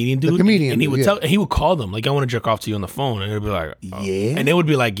 Yeah, the comedian dude. And he would he would call them like, I want to jerk off to you on the phone, and they'd be like, oh. Yeah, and they would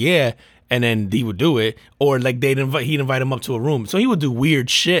be like, yeah, and then he would do it, or like he'd invite him up to a room, so he would do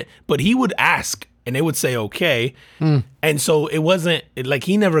weird shit, but he would ask. And they would say, okay. And so it wasn't like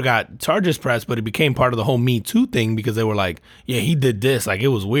he never got charges pressed, but it became part of the whole Me Too thing because they were like, yeah, he did this. Like, it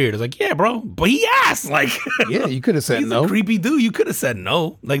was weird. It's like, yeah, bro. But he asked. Like, yeah, you could have said he's no. A creepy dude. You could have said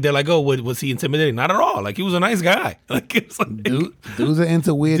no. Like, they're like, oh, was he intimidating? Not at all. Like, he was a nice guy. Like, it's like dudes are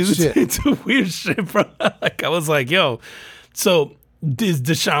into weird shit. Into weird shit, bro. Like, I was like, yo. So, is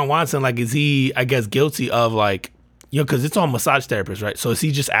Deshaun Watson, like, is he, I guess, guilty of, like, because it's all massage therapists, right? So is he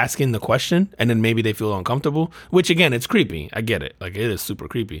just asking the question and then maybe they feel uncomfortable? Which, again, it's creepy. I get it. Like, it is super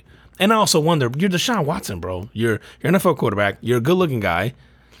creepy. And I also wonder, you're Deshaun Watson, bro. You're an NFL quarterback. You're a good-looking guy.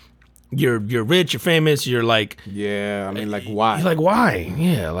 You're rich. You're famous. You're like... Yeah, I mean, like, why? You're like, why?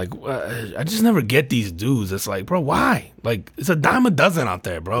 Yeah, like, I just never get these dudes. It's like, bro, why? Like, it's a dime a dozen out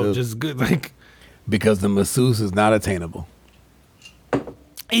there, bro. Dude. Just good, like... Because the masseuse is not attainable.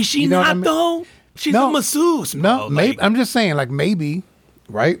 Is she not, though? She's a masseuse, bro. No, maybe, I'm just saying, like, maybe,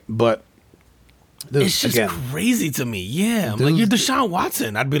 right? But dude, it's just crazy to me. Yeah, I'm like, you're Deshaun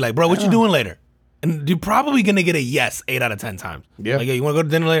Watson. I'd be like, bro, what you doing later? And you're probably gonna get a yes 8 out of 10 times. Yeah, like, you want to go to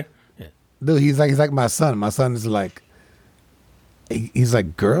dinner later? Yeah, dude, he's like my son. My son is like, he's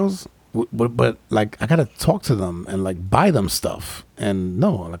like, girls, but like, I gotta talk to them and like buy them stuff. And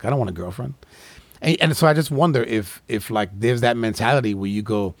no, like, I don't want a girlfriend. And so I just wonder if like there's that mentality where you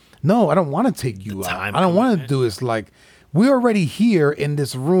go, no, I don't want to take you out. I don't want to do this. Like, we're already here in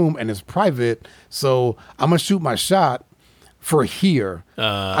this room and it's private, so I'm gonna shoot my shot for here.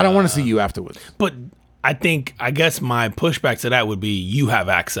 I don't want to see you afterwards. But I guess my pushback to that would be you have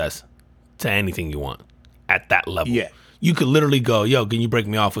access to anything you want at that level. Yeah, you could literally go, yo, can you break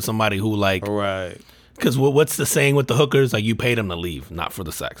me off with somebody who like, right? Because what's the saying with the hookers? Like, you paid them to leave, not for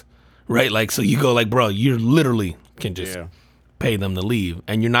the sex. Right, like, so you go like, bro, you literally can just pay them to leave,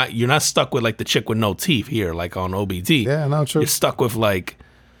 and you're not stuck with like the chick with no teeth here, like on OBT. Yeah, no, true. You're stuck with like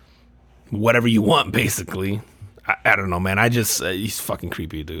whatever you want, basically. I don't know, man. He's fucking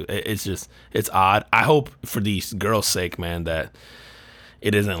creepy, dude. It's odd. I hope for these girls' sake, man, that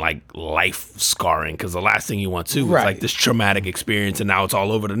it isn't like life scarring, because the last thing you want to is Right. like this traumatic experience, and now it's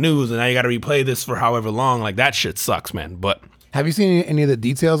all over the news, and now you got to replay this for however long. Like, that shit sucks, man. But Have you seen any of the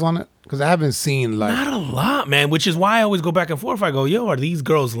details on it? Because I haven't seen like. not a lot, man, which is why I always go back and forth. I go, yo, are these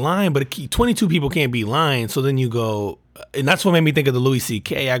girls lying? But 22 people can't be lying. So then you go, and that's what made me think of the Louis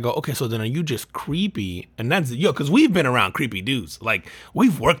C.K. I go, okay, so then are you just creepy? And that's, because we've been around creepy dudes. Like,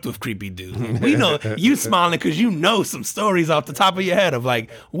 we've worked with creepy dudes. We know, you smiling because you know some stories off the top of your head of like,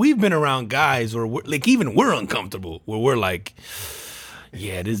 we've been around guys where we're uncomfortable, where we're like,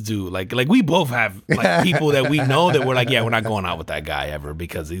 yeah, this dude, like we both have like people that we know that we're like, yeah, we're not going out with that guy ever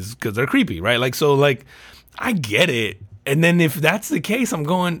because they're creepy, right? Like, so like, I get it. And then if that's the case, I'm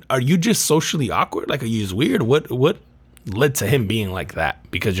going, are you just socially awkward? Like, are you just weird? What led to him being like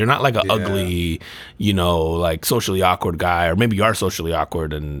that? Because you're not like an ugly, like socially awkward guy, or maybe you are socially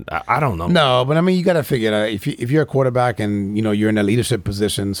awkward, and I don't know. No, but I mean, you got to figure it out. If you're a quarterback and you're in a leadership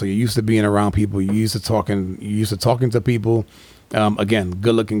position, so you're used to being around people, you're used to talking to people. Again,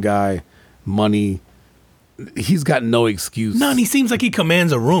 good looking guy, money. He's got no excuse. None. He seems like he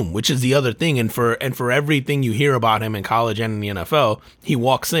commands a room, which is the other thing. And for everything you hear about him in college and in the NFL, he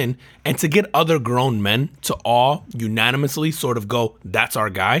walks in, and to get other grown men to all unanimously sort of go, "That's our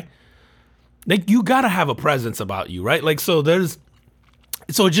guy." Like, you gotta have a presence about you, right? Like, so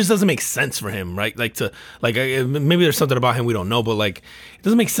it just doesn't make sense for him, right? Like, maybe there's something about him we don't know, but like, it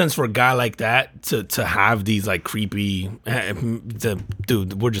doesn't make sense for a guy like that to have these like creepy,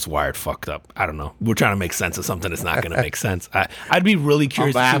 dude, we're just wired fucked up. I don't know. We're trying to make sense of something that's not going to make sense. I'd be really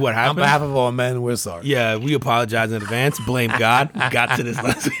curious to see what happens. On behalf of all men, we're sorry. Yeah, we apologize in advance. Blame God. We got to this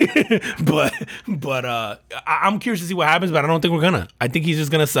last week. but I'm curious to see what happens, but I don't think we're gonna. I think he's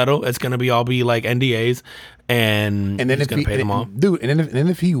just gonna settle. It's gonna be all like NDAs, and then he's gonna pay them all. Dude, and then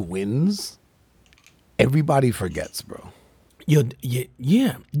if he wins, everybody forgets, bro.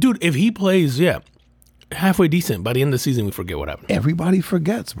 Yeah. Dude, if he plays, halfway decent, by the end of the season, we forget what happened. Everybody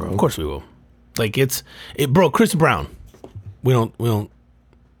forgets, bro. Of course we will. Like, bro, Chris Brown. We don't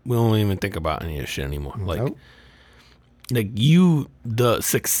even think about any of this shit anymore. Like, Nope. the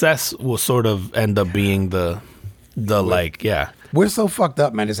success will sort of end up being the We're so fucked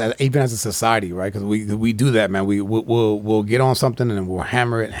up, man. Even as a society, right? Because we do that, man. We'll get on something and then we'll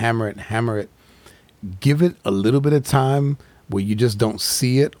hammer it. Give it a little bit of time where you just don't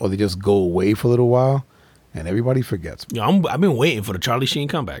see it, or they just go away for a little while, and everybody forgets. I've been waiting for the Charlie Sheen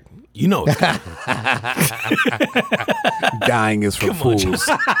comeback. You know, Dying is for fools.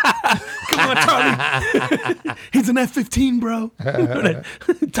 Come on, Charlie. He's an F-15, bro.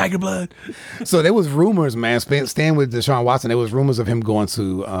 Tiger blood. So there was rumors, man. Staying with Deshaun Watson, there was rumors of him going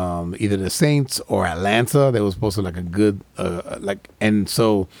to either the Saints or Atlanta. There was supposed to like a good and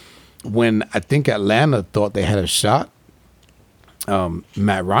so when I think Atlanta thought they had a shot,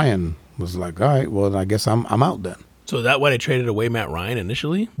 Matt Ryan was like, all right, well, I guess I'm out then. So is that why they traded away Matt Ryan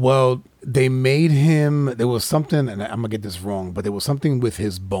initially? Well, they made him. There was something, and I'm gonna get this wrong, but there was something with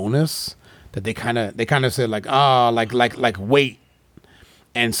his bonus that they kind of said like wait,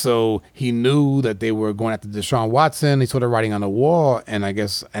 and so he knew that they were going after Deshaun Watson. He's sort of writing on the wall, and I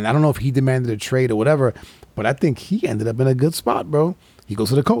don't know if he demanded a trade or whatever, but I think he ended up in a good spot, bro. He goes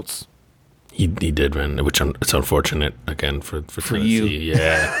to the Colts. He did, man, which it's unfortunate again for Tennessee. You.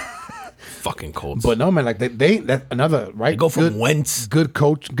 Yeah. Fucking Colts. But no, man, like that's another, right? They go from Wentz. Good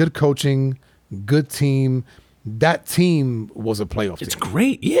coaching, good team. That team was a playoff team. It's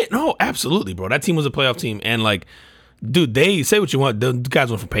great. Yeah, no, absolutely, bro. That team was a playoff team. And like, dude, they say what you want. The guys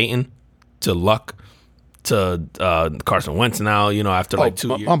went from Peyton to Luck to Carson Wentz now, after 2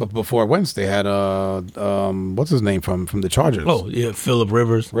 years. But before Wentz, they had what's his name from the Chargers? Oh, yeah, Phillip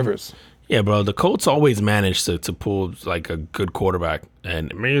Rivers. Yeah, bro. The Colts always manage to pull like a good quarterback,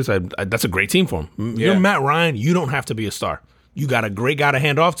 and that's a great team for him. Yeah. You're Matt Ryan. You don't have to be a star. You got a great guy to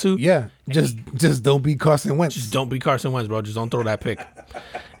hand off to. Yeah, just don't be Carson Wentz. Just don't be Carson Wentz, bro. Just don't throw that pick.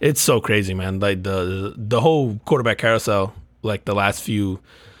 It's so crazy, man. Like the whole quarterback carousel, like the last few.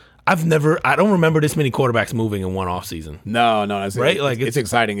 I don't remember this many quarterbacks moving in one offseason. No, that's right. It's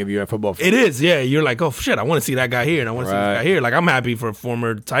exciting if you're a football fan. It is, yeah. You're like, oh shit, I want to see that guy here, and I want to see this guy here. Like, I'm happy for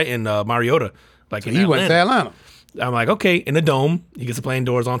former Titan Mariota. Like, he went to Atlanta. I'm like, okay, in the dome, he gets to play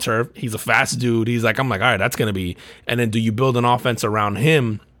indoors on turf. He's a fast dude. I'm like, all right, that's gonna be. And then, do you build an offense around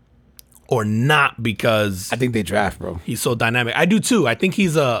him or not? Because I think they draft, bro. He's so dynamic. I do too. I think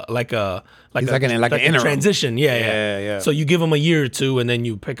he's an interim transition. Yeah. So you give him a year or two, and then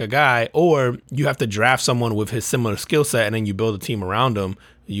you pick a guy, or you have to draft someone with his similar skill set, and then you build a team around him.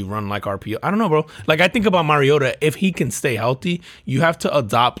 You run like RPO. I don't know, bro. Like, I think about Mariota. If he can stay healthy, you have to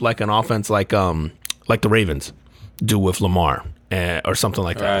adopt like an offense like the Ravens do with Lamar or something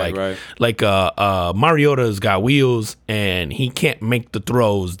like that. Right. Like Mariota's got wheels, and he can't make the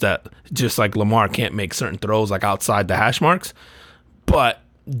throws that just like Lamar can't make certain throws like outside the hash marks. But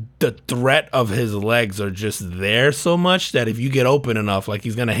the threat of his legs are just there so much that if you get open enough, like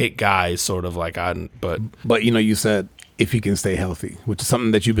he's gonna hit guys, sort of like But you said if he can stay healthy, which is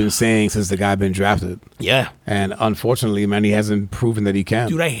something that you've been saying since the guy been drafted. Yeah. And unfortunately, man, he hasn't proven that he can.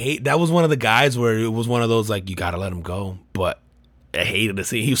 Dude, I hate that was one of the guys where it was one of those like you gotta let him go, but I hated to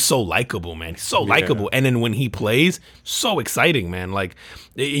see. He was so likable, man. He's so likable, and then when he plays, so exciting, man. Like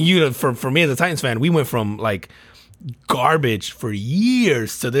for me as a Titans fan, we went from like garbage for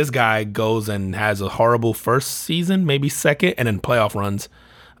years to this guy goes and has a horrible first season, maybe second, and then playoff runs.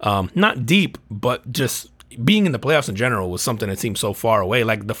 Not deep, but just being in the playoffs in general was something that seemed so far away.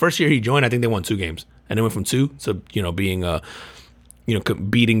 Like the first year he joined, I think they won 2 games, and they went from 2 to being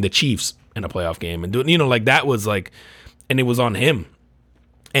beating the Chiefs in a playoff game, and doing like that was like, and it was on him.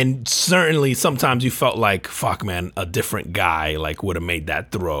 And certainly sometimes you felt like, fuck, man, a different guy like would have made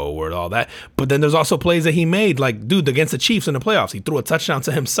that throw or all that. But then there's also plays that he made, like, dude, against the Chiefs in the playoffs, he threw a touchdown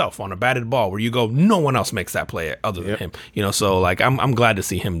to himself on a batted ball where you go, no one else makes that play other than him. So like I'm glad to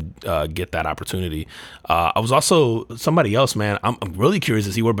see him get that opportunity. I was also somebody else, man. I'm really curious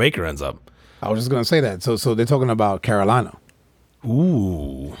to see where Baker ends up. I was just gonna say that. So they're talking about Carolina.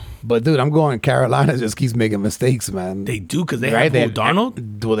 Ooh. But dude, I'm going Carolina just keeps making mistakes, man. They do because they have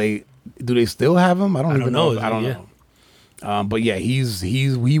Darnold. Do they still have him? I don't even know. I don't know. But yeah, he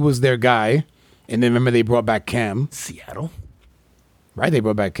was their guy. And then remember they brought back Cam. Seattle. Right, they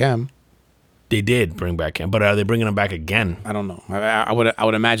brought back Cam. They did bring back Cam, but are they bringing him back again? I don't know. I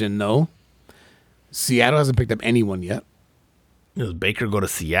would imagine no. Seattle hasn't picked up anyone yet. Does Baker go to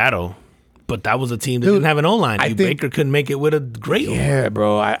Seattle? But that was a team that didn't have an O-line. Baker couldn't make it with a great O-line. Yeah,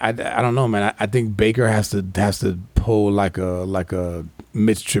 bro. I don't know, man. I think Baker has to pull like a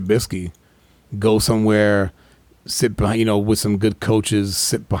Mitch Trubisky, go somewhere, sit behind, with some good coaches,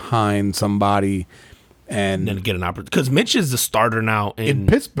 sit behind somebody, and then get an opportunity. Because Mitch is the starter now in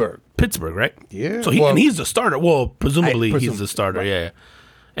Pittsburgh. Pittsburgh, right? Yeah. So and he's the starter. Well, presumably he's the starter. Right. Yeah.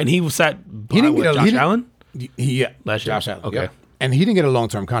 And he was Josh Allen. Last year. Josh Allen. Okay. Yep. And he didn't get a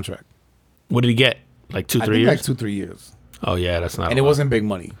long-term contract. What did he get? Like 2-3 years? Like 2-3 years. Oh yeah, that's not. And it wasn't big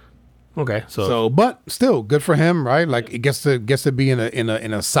money. Okay, but still good for him, right? Like it gets to be in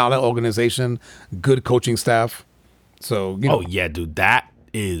a solid organization, good coaching staff. So oh yeah, dude,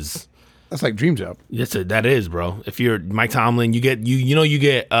 that's like dream job. Yes, that is, bro. If you're Mike Tomlin, you get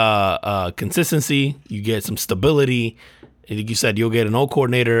consistency, you get some stability. I think you said you'll get an old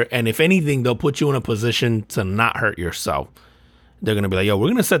coordinator, and if anything, they'll put you in a position to not hurt yourself. They're going to be like, yo, we're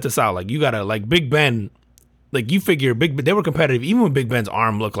going to set this out. Like, you got to, like, Big Ben, like, you figure they were competitive. Even when Big Ben's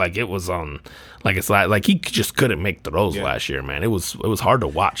arm looked like it was on, like, it's like he just couldn't make throws last year, man. It was hard to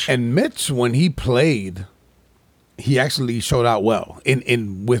watch. And Mitch, when he played, he actually showed out well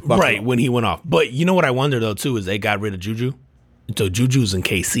with Buffalo. Right, when he went off. But you know what I wonder, though, too, is they got rid of Juju. So Juju's in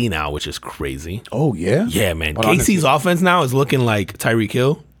KC now, which is crazy. Oh, yeah? Yeah, man. KC's offense now is looking like Tyreek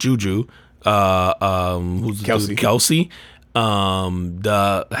Hill, Juju, who's Kelsey.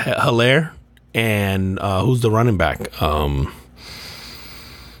 The Hilaire, and who's the running back? I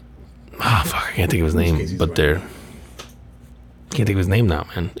can't think of his name, but can't think of his name now,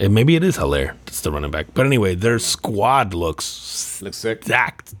 man. Maybe it is Hilaire. That's the running back. But anyway, their squad looks sick,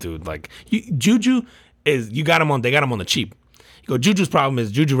 stacked, dude. Like Juju they got him on the cheap. You go, Juju's problem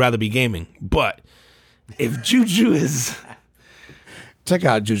is Juju rather be gaming, but if Juju is. Check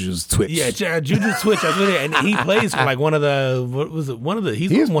out Juju's Twitch. Yeah, check out Juju's Twitch. I was with it, and he plays for like one of the. What was it?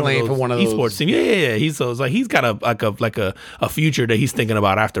 He's playing for one of those esports teams. Yeah. He's got a future that he's thinking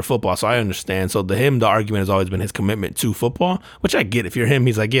about after football. So I understand. So the argument has always been his commitment to football, which I get. If you're him,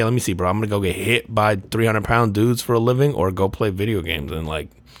 he's like, yeah, let me see, bro. I'm gonna go get hit by 300-pound dudes for a living, or go play video games and like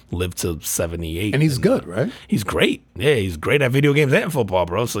live to 78. And he's good, right? He's great. Yeah, he's great at video games and football,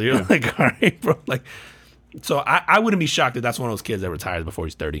 bro. So you're like, all right, bro, like. So I wouldn't be shocked if that's one of those kids that retires before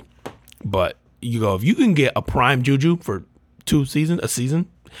he's 30. But you go, if you can get a prime Juju for a season,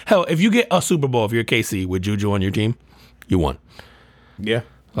 hell, if you get a Super Bowl, if you're KC with Juju on your team, you won. Yeah.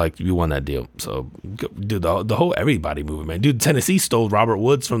 Like, you won that deal. So, dude, the whole everybody movement, man. Dude, Tennessee stole Robert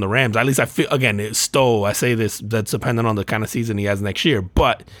Woods from the Rams. At least I feel, again, it stole. I say this, that's dependent on the kind of season he has next year.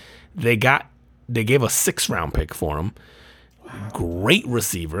 But they gave a 6th-round pick for him. Wow. Great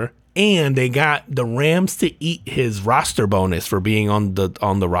receiver. And they got the Rams to eat his roster bonus for being on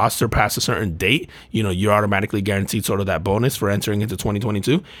the roster past a certain date. You're automatically guaranteed sort of that bonus for entering into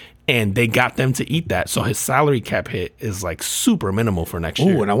 2022. And they got them to eat that. So his salary cap hit is like super minimal for next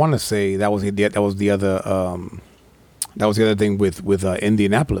year. Oh, and I want to say that was the other That was the other thing with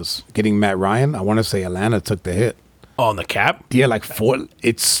Indianapolis getting Matt Ryan. I want to say Atlanta took the hit. Oh, on the cap? Yeah, like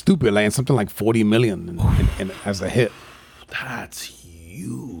it's stupid, like something like $40 million as a hit. That's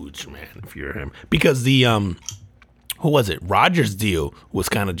huge, man. If you're him, because the who was it? Rodgers deal was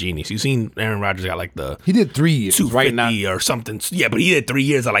kind of genius. You seen Aaron Rodgers got like he did 3 years, 250 right or something. Yeah, but he did 3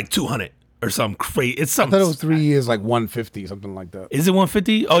 years at like 200 or something crazy. It's something. I thought it was 3 years, like 150, something like that. Is it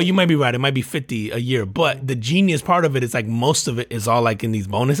 150? Oh, you might be right. It might be 50 a year. But the genius part of it is like most of it is all like in these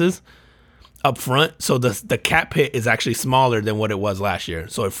bonuses up front. So the cap hit is actually smaller than what it was last year.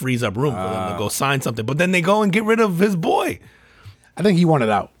 So it frees up room for them to go sign something. But then they go and get rid of his boy. I think he wanted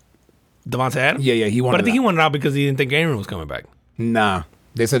out. Devontae Adams? Yeah, he wanted out. But I think he wanted out because he didn't think Aaron was coming back. Nah.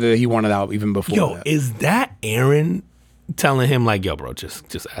 They said that he wanted out even before that. Is that Aaron telling him like, yo, bro,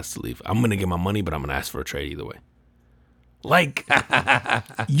 just ask to leave. I'm going to get my money, but I'm going to ask for a trade either way. Like,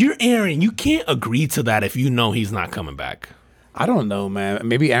 you're Aaron. You can't agree to that if you know he's not coming back. I don't know, man.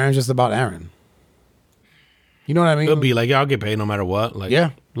 Maybe Aaron's just about Aaron. You know what I mean? It'll be like, yeah, I'll get paid no matter what. Like, yeah.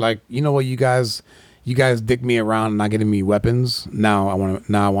 Like, you know what, you guys dick me around and not getting me weapons. Now I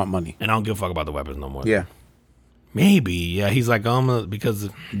want money. And I don't give a fuck about the weapons no more. Yeah. Maybe. Yeah, he's like, because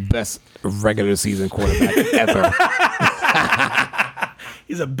best regular season quarterback ever.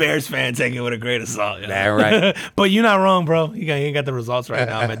 He's a Bears fan taking it with a grain of salt. Yeah, right. But you're not wrong, bro. He ain't got the results right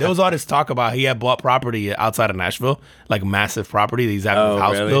now, man. There was all this talk about he had bought property outside of Nashville, like massive property that he's having his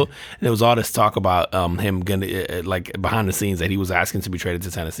house built. And there was all this talk about him gonna like behind the scenes that he was asking to be traded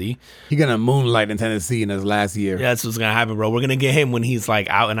to Tennessee. He's gonna moonlight in Tennessee in his last year. Yeah, that's what's gonna happen, bro. We're gonna get him when he's like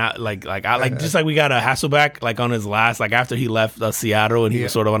out and out, like just like we got a Hasselbeck like on his last, like after he left Seattle and he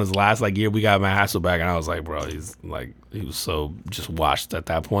was sort of on his last like year. We got Matt Hasselbeck, and I was like, bro, he's like. He was so just washed at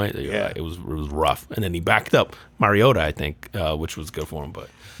that point. Yeah, it was rough. And then he backed up Mariota, I think, which was good for him. But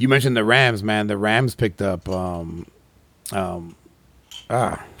you mentioned the Rams, man. The Rams picked up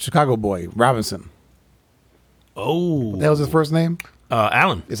Chicago boy Robinson. Oh, what the hell's his first name?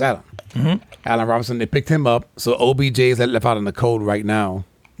 Allen. It's Allen. Mm-hmm. Allen Robinson. They picked him up. So OBJ is left out in the cold right now.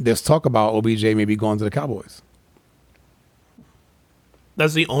 There's talk about OBJ maybe going to the Cowboys.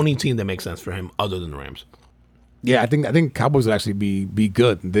 That's the only team that makes sense for him, other than the Rams. Yeah, I think Cowboys would actually be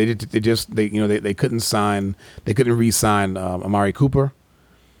good. They couldn't re-sign Amari Cooper,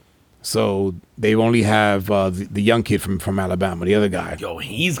 so they only have the young kid from Alabama, the other guy. Yo,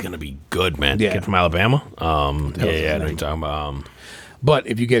 he's gonna be good, man. Yeah. The kid from Alabama. I know you're talking about. But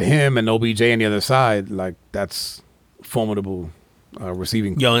if you get him and OBJ on the other side, like that's formidable.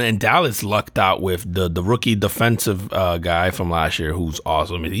 Receiving. Yo, and Dallas lucked out with the rookie defensive guy from last year who's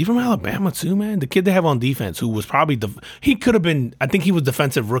awesome. Is he from Alabama too, man? The kid they have on defense who was probably he could have been, I think he was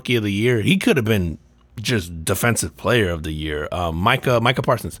defensive rookie of the year. He could have been just defensive player of the year. Micah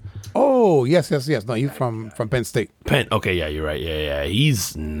Parsons. Oh, yes. No, he's from Penn State. Okay, yeah, you're right. Yeah.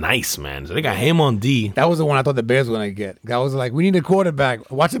 He's nice, man. So they got him on D. That was the one I thought the Bears were going to get. I was like, we need a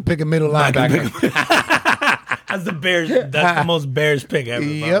quarterback. Watch him pick a middle linebacker. That's the Bears. That's the most Bears pick ever.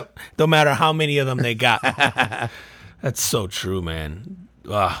 Yep. No matter how many of them they got. That's so true, man.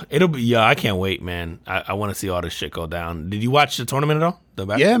 It'll be. Yeah, I can't wait, man. I want to see all this shit go down. Did you watch the tournament at all?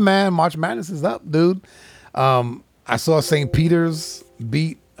 Yeah, man. March Madness is up, dude. I saw St. Peter's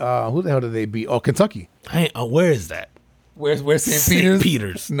beat. Who the hell did they beat? Oh, Kentucky. Where is that? Where's St. Peter's? St.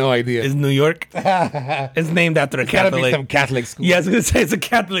 Peter's. No idea. It's New York. It's named after a Catholic. Gotta be some Catholic school. Yeah, I was gonna say it's a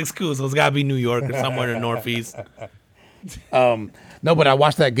Catholic school, so it's gotta be New York or somewhere in the Northeast. No, but I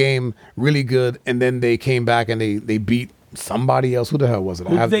watched that game, really good, and then they came back and they beat somebody else. Who the hell was it?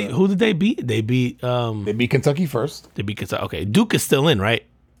 Who did they beat? They beat Kentucky first. They beat Kentucky. Okay, Duke is still in, right?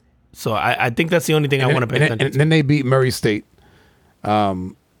 So I think that's the only thing I want to pay attention to. And then they beat Murray State.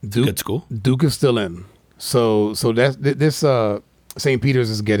 Duke, good school. Duke is still in. So this St.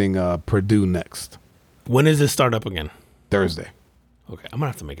 Peter's is getting Purdue next. When does this start up again? Thursday. Okay, I'm gonna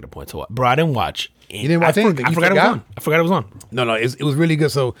have to make it a point to watch. Bro, I didn't watch. You didn't watch anything? I forgot it was on. I forgot it was on. No, it was really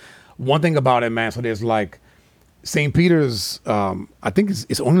good. So one thing about it, man. So there's like St. Peter's. I think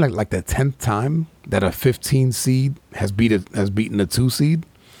it's only like the 10th time that a 15 seed has beaten a 2 seed.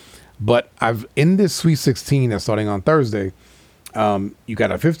 But in this Sweet 16 that's starting on Thursday. You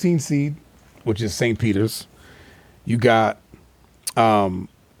got a 15 seed, which is St. Peter's. You got an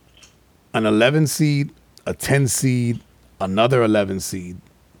 11 seed, a 10 seed, another 11 seed,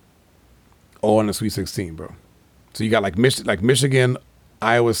 all in the Sweet 16, bro. So you got like Michigan,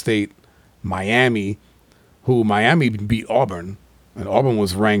 Iowa State, Miami, who Miami beat Auburn, and Auburn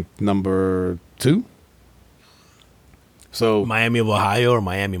was ranked number 2. So Miami of Ohio or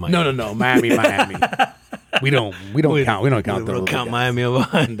Miami? No, Miami. We don't count. We don't count those. We don't count Miami of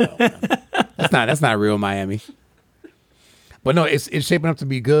Ohio. No. That's not real Miami. But no, it's shaping up to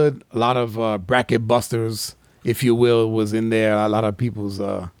be good. A lot of bracket busters, if you will, was in there. A lot of people's,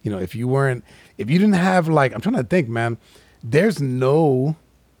 if you didn't have like, I'm trying to think, man. There's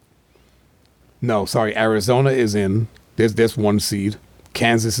Arizona is in. There's 1 seed.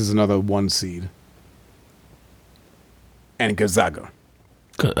 Kansas is another 1 seed. And Gonzaga.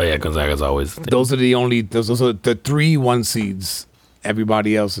 Gonzaga's always. Those are the 3 1 seeds.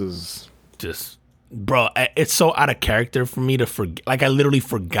 Everybody else is just. Bro, it's so out of character for me to forget. Like, I literally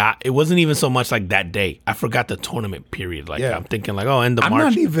forgot. It wasn't even so much like that day. I forgot the tournament period. Like, I'm thinking like, end of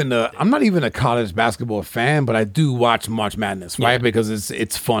March. I'm not even a college basketball fan, but I do watch March Madness, right? Because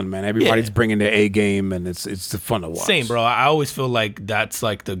it's fun, man. Everybody's bringing their A game, and it's fun to watch. Same, bro. I always feel like that's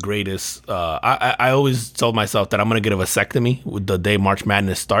like the greatest. I always told myself that I'm gonna get a vasectomy with the day March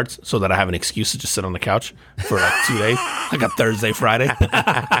Madness starts, so that I have an excuse to just sit on the couch for like 2 days, like a Thursday, Friday.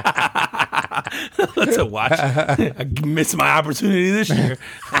 To watch. I missed my opportunity this year.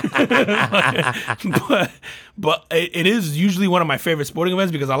 but it is usually one of my favorite sporting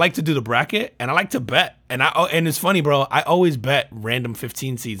events because I like to do the bracket and I like to bet. And it's funny, bro. I always bet random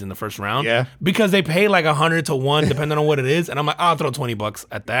 15 seeds in the first round. Yeah. Because they pay like 100 to 1 depending on what it is. And I'm like, I'll throw $20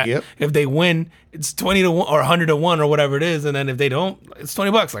 at that. Yep. If they win, it's 20 to 1 or 100 to 1 or whatever it is. And then if they don't, it's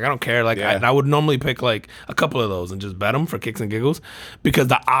 $20. Like, I don't care. Like, I would normally pick like a couple of those and just bet them for kicks and giggles because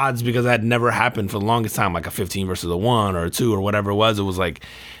the odds, because that had never happened for the longest time, like a 15 versus a 1 or a 2 or whatever it was like,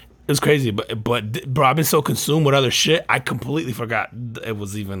 it was crazy, but bro, I've been so consumed with other shit, I completely forgot it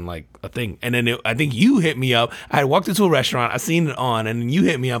was even like a thing. And then I think you hit me up. I had walked into a restaurant, I seen it on, and then you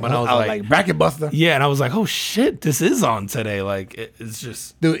hit me up, and I was like bracket buster. Yeah, and I was like, oh shit, this is on today. Like it's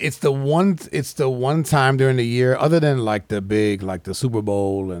just, dude, it's the one time during the year, other than like the big, like the Super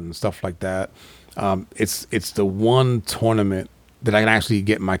Bowl and stuff like that. It's the one tournament that I can actually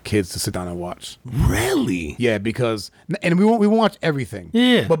get my kids to sit down and watch. Really? Yeah, because we won't watch everything.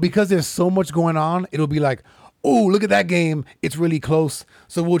 Yeah. But because there's so much going on, it'll be like, oh, look at that game. It's really close.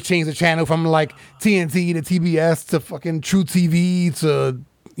 So we'll change the channel from like TNT to TBS to fucking True TV to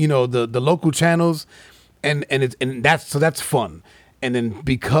the local channels, and that's fun. And then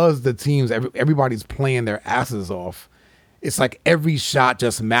because the teams, everybody's playing their asses off. It's like every shot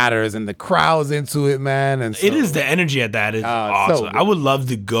just matters, and the crowd's into it, man. And so, it is the energy at that is awesome. So I would love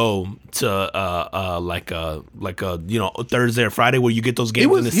to go to like a Thursday or Friday where you get those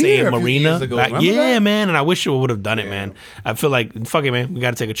games in the same arena. Man, and I wish we would have done it, man. I feel like fuck it, man. We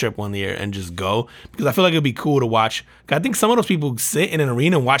got to take a trip one year and just go because I feel like it'd be cool to watch. I think some of those people sit in an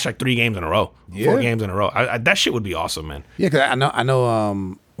arena and watch like 3 games in a row, 4 games in a row. That shit would be awesome, man. Yeah, because I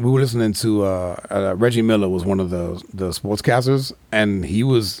know. We were listening to Reggie Miller was one of the sportscasters, and it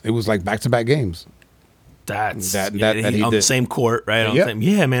was like back-to-back games. That he on did. the same court, right? Yep.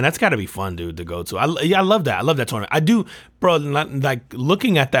 Yeah, man, that's got to be fun, dude, to go to. I love that. I love that tournament. I do, bro. Like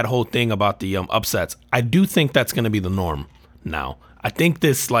looking at that whole thing about the upsets, I do think that's going to be the norm now. I think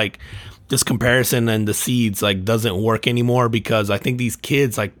this comparison and the seeds like doesn't work anymore because I think these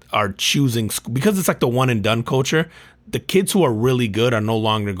kids like are choosing because it's like the one and done culture. The kids who are really good are no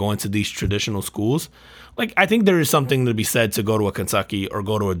longer going to these traditional schools. Like, I think there is something to be said to go to a Kentucky or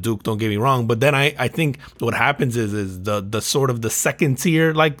go to a Duke, don't get me wrong. But then I think what happens is the sort of the second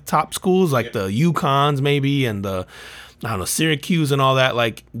tier, like, top schools, like the UConns maybe and the, I don't know, Syracuse and all that.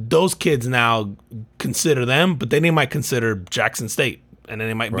 Like, those kids now consider them, but then they might consider Jackson State. And then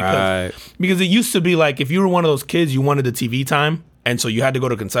they might, because it used to be like, if you were one of those kids, you wanted the TV time. And so you had to go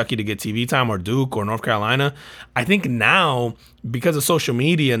to Kentucky to get TV time or Duke or North Carolina. I think now, because of social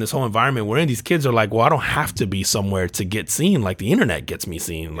media and this whole environment we're in, these kids are like, well, I don't have to be somewhere to get seen. Like the internet gets me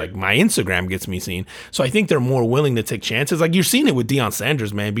seen. Like my Instagram gets me seen. So I think they're more willing to take chances. Like you're seeing it with Deion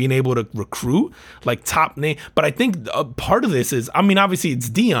Sanders, man, being able to recruit like top name. But I think part of this is, I mean, obviously it's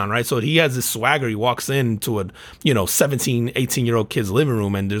Deion, right? So he has this swagger. He walks into a, 17, 18-year-old kid's living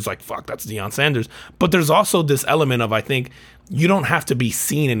room and there's like, fuck, that's Deion Sanders. But there's also this element of, I think, you don't have to be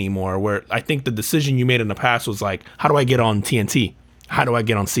seen anymore, where I think the decision you made in the past was like, how do I get on TNT? How do I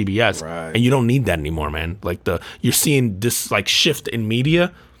get on CBS? Right. And you don't need that anymore, man. Like you're seeing this like shift in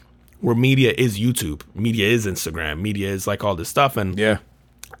media where media is YouTube, media is Instagram, media is like all this stuff. And yeah,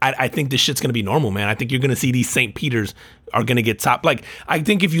 I think this shit's going to be normal, man. I think you're going to see these St. Peters are going to get top. Like, I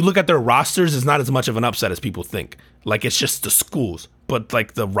think if you look at their rosters, it's not as much of an upset as people think. Like, it's just the schools. But,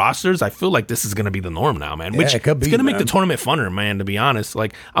 like, the rosters, I feel like this is going to be the norm now, man. Which it's going to make the tournament funner, man, to be honest.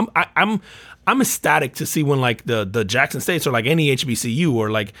 Like, I'm ecstatic to see when, like, the Jackson States or, like, any HBCU or,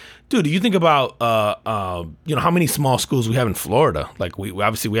 like, dude, do you think about, how many small schools we have in Florida? Like, we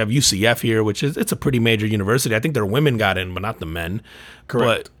obviously we have UCF here, which is, it's a pretty major university. I think their women got in, but not the men.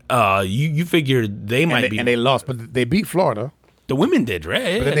 Correct. You figure they might be, and they lost, but they beat Florida. The women did,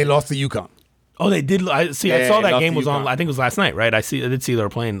 right? But then they lost to UConn. Oh, they did. I saw that game was on. UConn. I think it was last night, right? I did see they were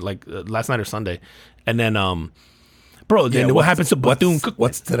playing like last night or Sunday, and then bro, then what happens to Bethune Cookman?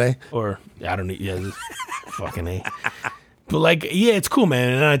 What's today? Or I don't know. Yeah, fucking A. But like, yeah, it's cool,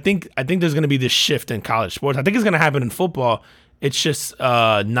 man. And I think there's gonna be this shift in college sports. I think it's gonna happen in football. It's just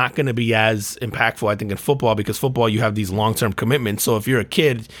not gonna be as impactful, I think, in football, because football you have these long-term commitments. So if you're a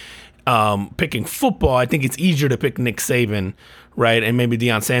kid picking football, I think it's easier to pick Nick Saban, right, and maybe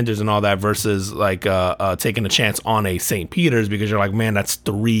Deion Sanders and all that, versus like taking a chance on a St. Peter's, because you're like, man, that's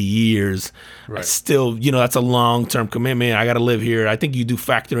 3 years. Right. Still, that's a long-term commitment. I got to live here. I think you do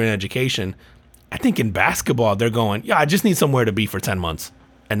factor in education. I think in basketball, they're going, I just need somewhere to be for 10 months.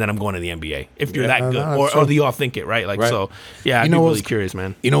 And then I'm going to the NBA. If you're that good, or do y'all think it, right? Like, right. So, yeah, I'd be really curious,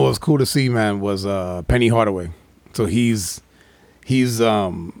 man. You know what was cool to see, man, was Penny Hardaway. So he's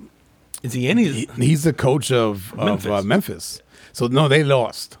is he in? He's the coach of Memphis. So no, they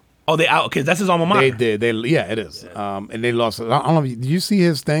lost. Oh, they out because that's his alma mater. They did. It is. Yeah. And they lost. I don't know. Did you see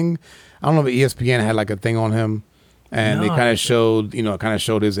his thing? I don't know if ESPN had like a thing on him, and they kind of showed, his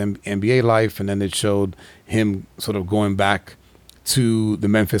NBA life, and then it showed him sort of going back to the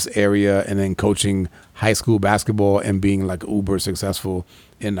Memphis area and then coaching high school basketball and being like uber successful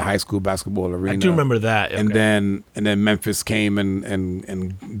in the high school basketball arena. I do remember that. Okay. And then Memphis came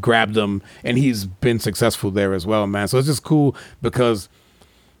and grabbed him, and he's been successful there as well, man. So it's just cool because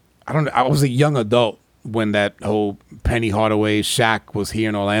I was a young adult when that whole Penny Hardaway Shaq was here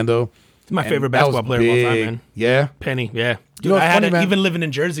in Orlando. He's my favorite basketball player of all time, man. Yeah. Penny, yeah. Dude, I had even living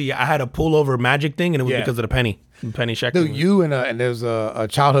in Jersey, I had a pullover Magic thing, and it was because of the Penny Shaq. Dude, you and there's a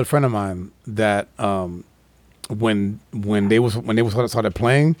childhood friend of mine that when they started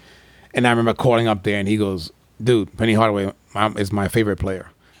playing, and I remember calling up there, and he goes, "Dude, Penny Hardaway is my favorite player."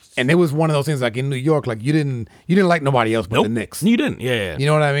 And it was one of those things like in New York, like you didn't like nobody else but the Knicks. You didn't, yeah. You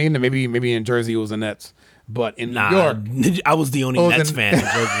know what I mean? And maybe in Jersey it was the Nets. But in New York, I was the only Nets fan in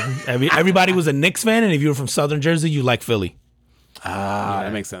Jersey. Everybody was a Knicks fan, and if you were from Southern Jersey, you like Philly.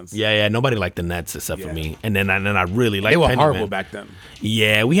 That makes sense. Yeah. Nobody liked the Nets except for me, and then I really liked. They were Penny, horrible back then.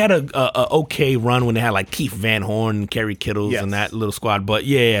 Yeah, we had a okay run when they had like Keith Van Horn, Kerry Kittles, and that little squad. But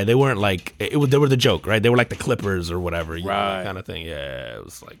yeah, they weren't like it was. They were the joke, right? They were like the Clippers or whatever, right? Kind of thing. Yeah, it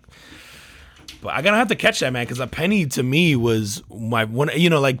was like. But I gotta have to catch that, man, because Penny to me was my one.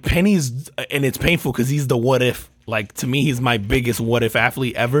 Like Penny's, and it's painful because he's the what if. Like to me, he's my biggest what if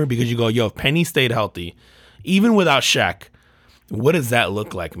athlete ever, because you go, if Penny stayed healthy, even without Shaq, what does that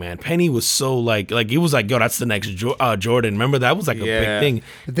look like, man? Penny was so like it was like, that's the next Jordan. Remember that was like a big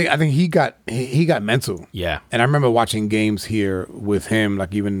thing. I think he got mental. Yeah, and I remember watching games here with him,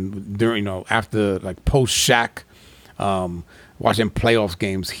 like even during after like post Shaq. Watching playoffs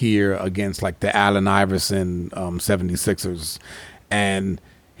games here against like the Allen Iverson 76ers, and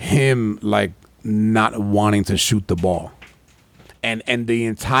him like not wanting to shoot the ball, and the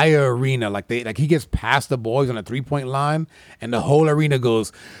entire arena he gets past the ball, he's on a 3-point line, and the whole arena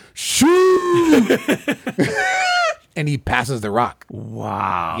goes shoot, and he passes the rock.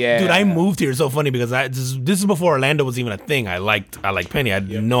 Wow, yeah, dude, I moved here. It's so funny because this is before Orlando was even a thing. I liked Penny. I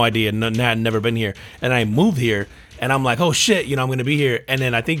had no idea, had never been here, and I moved here. And I'm like, oh shit, I'm going to be here. And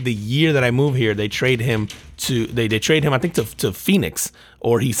then I think the year that I moved here, they trade him I think to Phoenix,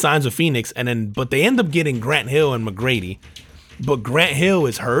 or he signs with Phoenix. But they end up getting Grant Hill and McGrady. But Grant Hill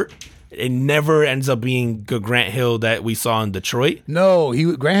is hurt. It never ends up being the Grant Hill that we saw in Detroit. No,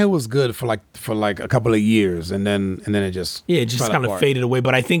 Grant Hill was good for like a couple of years, and then it just kind of faded away.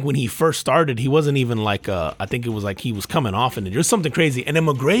 But I think when he first started, he wasn't even like I think it was like he was coming off, and it was something crazy. And then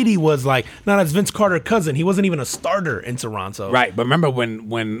McGrady was like, that's Vince Carter's cousin. He wasn't even a starter in Toronto. Right, but remember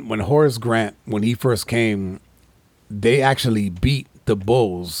when Horace Grant, when he first came, they actually beat the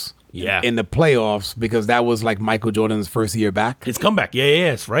Bulls. Yeah, in the playoffs, because that was like Michael Jordan's first year back. His comeback,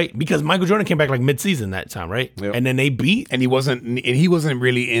 it's right, because Michael Jordan came back like mid-season that time, right? Yep. And then they beat, and he wasn't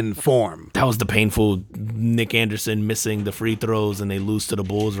really in form. That was the painful Nick Anderson missing the free throws, and they lose to the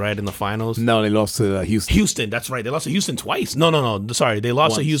Bulls right in the finals. No, they lost to Houston. Houston, that's right. They lost to Houston twice. No. Sorry, they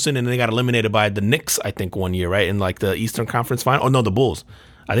lost to Houston, and they got eliminated by the Knicks, I think, one year, right, in like the Eastern Conference final. Oh no, the Bulls.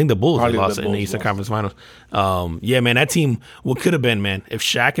 I think the Bulls lost in the Eastern Conference Finals. Yeah, man, that team, what could have been, man, if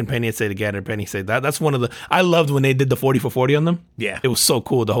Shaq and Penny had stayed together, Penny said that's one of the, I loved when they did the 40 for 40 on them. Yeah. It was so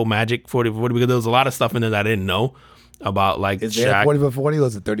cool, the whole Magic 40 for 40, because there was a lot of stuff in there that I didn't know about, like Is Shaq. There 40 for 40 or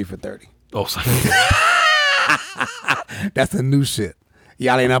is it 30 for 30? Oh, sorry. That's the new shit.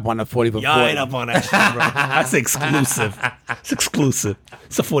 Y'all ain't up on the 40 for 40. Y'all ain't up on that shit, bro. That's exclusive. It's exclusive.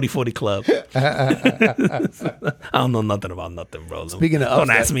 It's a 40-40 club. I don't know nothing about nothing, bro. Speaking of don't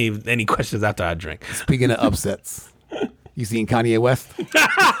upset, ask me any questions after I drink. Speaking of upsets, you seen Kanye West?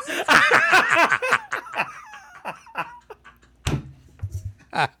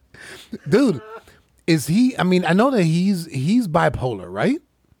 Dude, is he? I mean, I know that he's bipolar, right?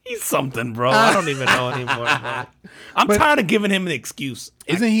 He's something, bro. I don't even know anymore, bro. I'm tired of giving him an excuse.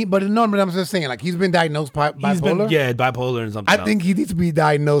 Isn't he? But no, but I'm just saying, like, he's been diagnosed bipolar. Bipolar and something. I think he needs to be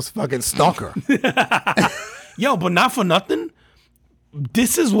diagnosed fucking stalker. Yo, but not for nothing.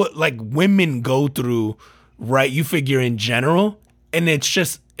 This is what like women go through, right? You figure in general, and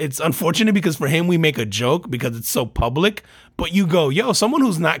it's unfortunate because for him we make a joke because it's so public. But you go, yo, someone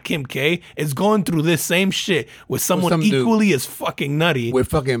who's not Kim K is going through this same shit with someone equally as fucking nutty. With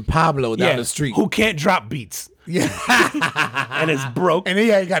fucking Pablo down the street. Who can't drop beats. Yeah. And is broke. And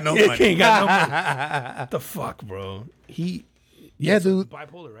he ain't got no money. He ain't got no money. What the fuck, bro? Yeah, dude.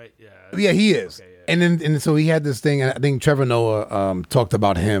 Bipolar, right? Yeah. Yeah, he is. Okay, yeah. And so he had this thing, and I think Trevor Noah talked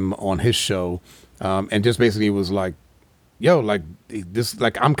about him on his show, and just basically was like, yo, like this,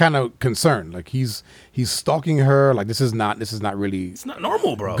 like I'm kind of concerned. Like he's stalking her. Like this is not really. It's not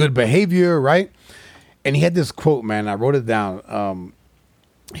normal, bro. Good behavior, right? And he had this quote, man. I wrote it down.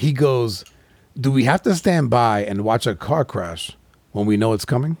 He goes, "Do we have to stand by and watch a car crash when we know it's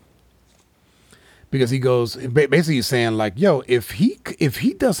coming?" Because he goes, basically he's saying like, yo, if he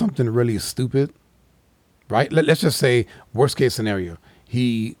does something really stupid, right? Let's just say worst case scenario,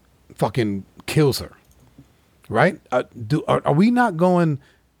 he fucking kills her. Right? Are we not going?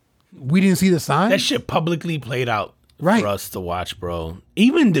 We didn't see the sign. That shit publicly played out right for us to watch, bro.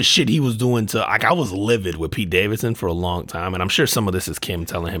 Even the shit he was doing to, like, I was livid with Pete Davidson for a long time, and I'm sure some of this is Kim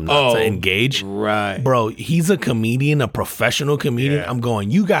telling him not to engage. Right, bro. He's a comedian, a professional comedian. Yeah. I'm going.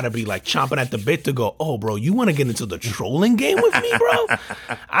 You got to be like chomping at the bit to go. Oh, bro, you want to get into the trolling game with me, bro?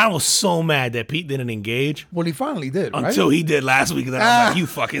 I was so mad that Pete didn't engage. Well, he finally did, right? Until he did last week. And then I'm like, you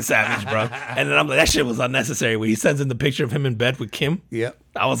fucking savage, bro. And then I'm like, that shit was unnecessary. Where he sends in the picture of him in bed with Kim. Yep.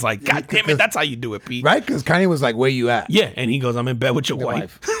 I was like, God damn it, that's how you do it, Pete. Right? Because Kanye was like, where you at? Yeah, and he goes, I'm in bed with your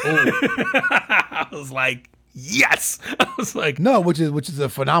wife. I was like, yes. I was like, no, which is a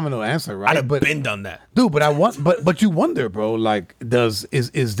phenomenal answer, right? I'd have been done that, dude. But you wonder, bro. Like, is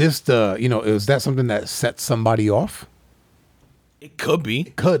this the is that something that sets somebody off? It could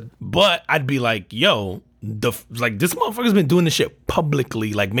be, but I'd be like, yo. This motherfucker's been doing this shit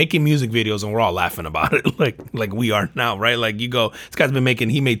publicly, like making music videos, and we're all laughing about it, like we are now, right? Like you go, this guy's been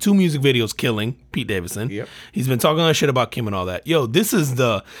he made 2 music videos killing Pete Davidson. Yep. He's been talking all that shit about Kim and all that. Yo, this is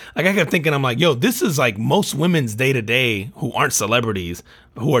I kept thinking, I'm like, yo, this is like most women's day to day who aren't celebrities,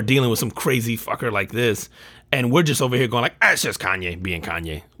 who are dealing with some crazy fucker like this. And we're just over here going like, it's just Kanye being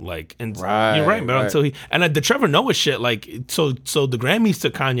Kanye. Like, and right, you're right, bro. Right. Until the Trevor Noah shit, like, so the Grammys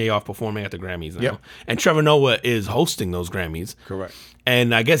took Kanye off performing at the Grammys now. Yep. And Trevor Noah is hosting those Grammys. Correct.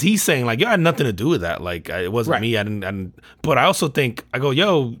 And I guess he's saying like, yo, I had nothing to do with that. Like, it wasn't me. I didn't. But I also think, I go,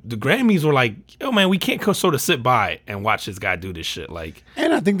 yo, the Grammys were like, yo, man, we can't sort of sit by and watch this guy do this shit. Like,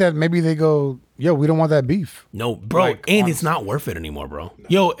 and I think that maybe they go, yo, we don't want that beef. No, bro, like, and honestly, it's not worth it anymore, bro. No.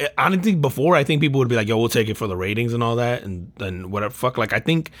 Yo, I don't think before, I think people would be like, yo, we'll take it for the ratings and all that and whatever. Fuck, like, I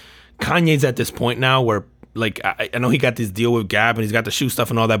think Kanye's at this point now where, like, I know he got this deal with Gab and he's got the shoe stuff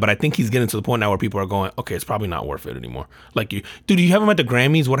and all that, but I think he's getting to the point now where people are going, okay, it's probably not worth it anymore. Like, dude, you have him at the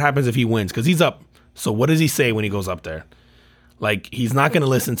Grammys? What happens if he wins? Because he's up. So what does he say when he goes up there? Like, he's not going to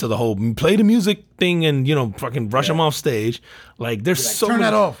listen to the whole play the music thing and, fucking brush him off stage. Like, there's so turn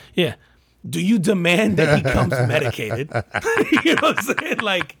that off. Yeah. Do you demand that he comes medicated? You know what I'm saying?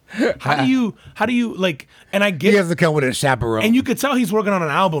 Like, how do you like, and I get he has to come with a chaperone. And you could tell he's working on an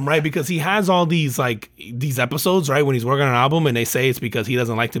album, right? Because he has all these episodes, right? When he's working on an album and they say it's because he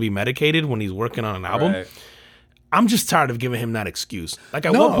doesn't like to be medicated when he's working on an album. Right. I'm just tired of giving him that excuse. Like,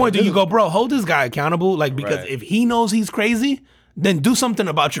 at what point do you go, bro, hold this guy accountable? Like, because if he knows he's crazy, then do something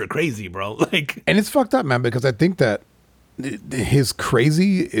about your crazy, bro. Like, and it's fucked up, man, because I think that his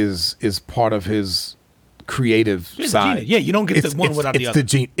crazy is part of his creative side. Genius. Yeah, you don't get one without the other.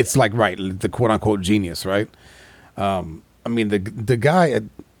 It's like, right, the quote unquote genius, right? I mean, the guy,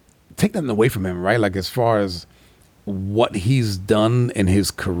 take nothing away from him, right? Like, as far as what he's done in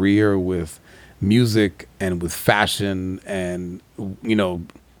his career with music and with fashion and,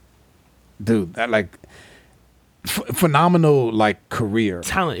 dude, that, like, phenomenal, like, career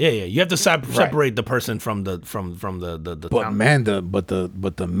talent. Yeah. You have to separate the person from the but talent. Man,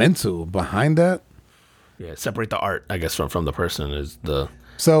 the mental behind that. Yeah, separate the art, I guess, from the person is the.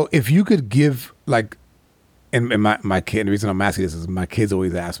 So if you could give, like, And my kid, the reason I'm asking this is my kids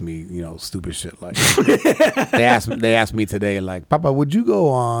always ask me, stupid shit like they asked me today, like, Papa, would you go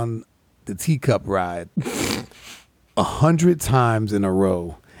on the teacup ride 100 times in a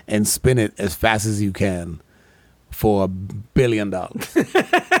row and spin it as fast as you can for $1 billion?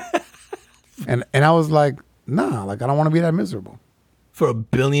 and I was like, nah, like I don't want to be that miserable. For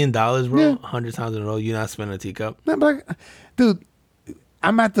 $1 billion, bro, 100 times in a row, you're not spinning a teacup? No, but dude,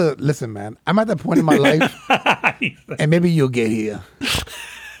 I'm at the point in my life, and maybe you'll get here.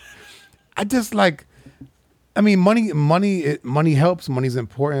 I just money helps. Money's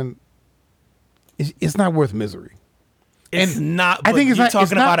important. It's not worth misery. It's not. But I think you're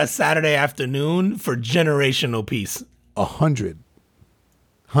talking about a Saturday afternoon for generational peace. 100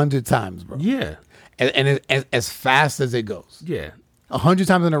 times, bro. Yeah, and as fast as it goes. Yeah. 100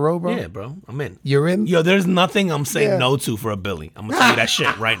 times in a row, bro? Yeah, bro. I'm in. You're in? Yo, there's nothing I'm saying no to for a Billy. I'm going to tell you that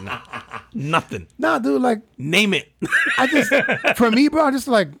shit right now. Nothing. Nah, dude, like... Name it. For me, bro, I just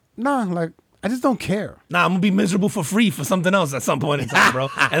I just don't care. Nah, I'm going to be miserable for free for something else at some point in time, bro.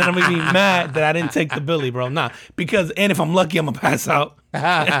 And then I'm going to be mad that I didn't take the Billy, bro. Nah, and if I'm lucky, I'm going to pass out. And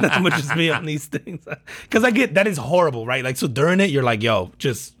I'm going to just be on these things. Because I get, that is horrible, right? Like, so during it, you're like, yo,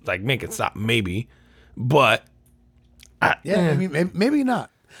 just, like, make it stop, maybe. But... maybe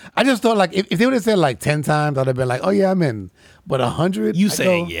not. I just thought if they would have said 10 times, I'd have been like, oh yeah, I'm in. But 100, you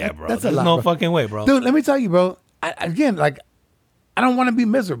saying bro? That's There's a lot, no bro. Fucking way, bro. Dude, let me tell you, bro. I don't want to be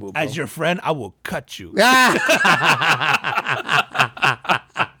miserable, bro. As your friend, I will cut you.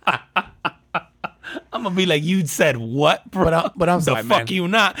 I'm gonna be like, you said what, bro? But I'm sorry, the fuck man. You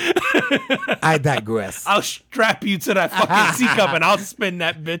not. I digress. I'll strap you to that fucking teacup and I'll spin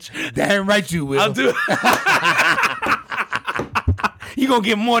that bitch. Damn right you will. I'll do. You gonna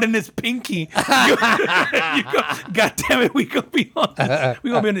get more than this pinky. God damn it, we gonna be on this.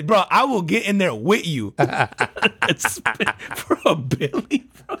 We gonna be on this. Bro, I will get in there with you. For a Billy,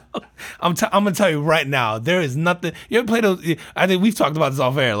 bro. I'm gonna tell you right now, there is nothing. You ever play those? I think we've talked about this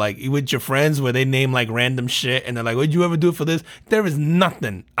off air, like with your friends where they name like random shit and they're like, would you ever do it for this? There is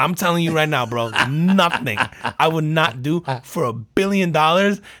nothing. I'm telling you right now, bro, nothing I would not do for $1 billion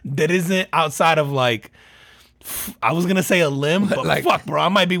that isn't outside of like, I was gonna say a limb, but fuck, bro, I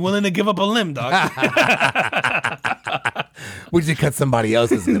might be willing to give up a limb, dog. Would you cut somebody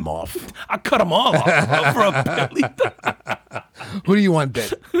else's limb off? I cut them all off, bro, for $1 billion. Who do you want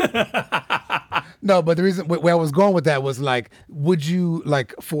dead? No, but the reason where I was going with that was would you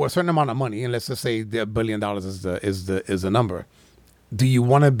for a certain amount of money, and let's just say the $1 billion is the number, do you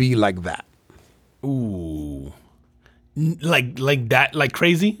want to be like that? Ooh. Like that, like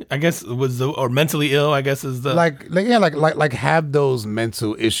crazy, I guess or mentally ill, I guess is the like have those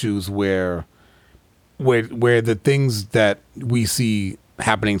mental issues where the things that we see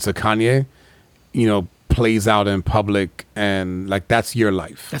happening to Kanye, plays out in public, and that's your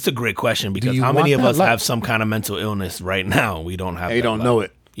life. That's a great question, because how many of us have some kind of mental illness right now? We don't have. They don't know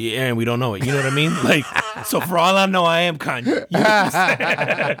it. Yeah, and we don't know it. You know what I mean? So for all I know, I am Kanye.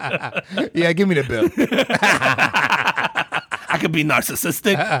 You yeah, give me the bill. I could be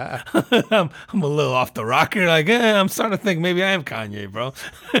narcissistic. I'm a little off the rocker. I'm starting to think maybe I am Kanye, bro.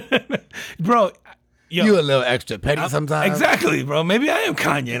 Bro, you a little extra petty sometimes. Exactly, bro. Maybe I am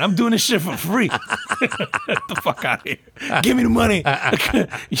Kanye, and I'm doing this shit for free. Get the fuck out of here. Give me the money.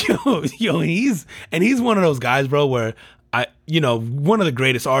 yo, he's one of those guys, bro, where one of the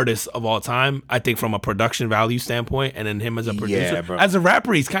greatest artists of all time, I think, from a production value standpoint, and then him as a producer. Yeah, bro. As a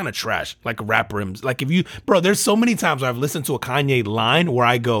rapper, he's kind of trash. Like a rapper, there's so many times where I've listened to a Kanye line where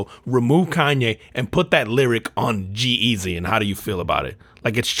I go, remove Kanye and put that lyric on G-Eazy, and how do you feel about it?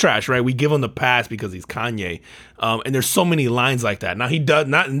 Like, it's trash, right? We give him the pass because he's Kanye. And there's so many lines like that. Now, he does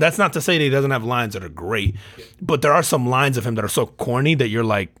not, and that's not to say that he doesn't have lines that are great, but there are some lines of him that are so corny that you're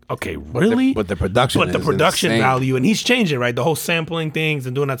like, okay, really? But the production value, and he's changing, right? The whole sampling things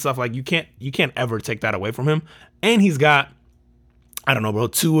and doing that stuff, you can't ever take that away from him. And he's got, I don't know, bro,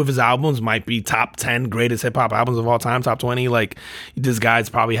 2 of his albums might be top 10 greatest hip hop albums of all time, top 20. This guy's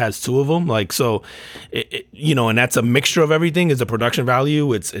probably has 2 of them. And that's a mixture of everything. Is the production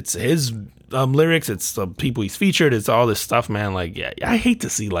value. It's his lyrics. It's the people he's featured. It's all this stuff, man. I hate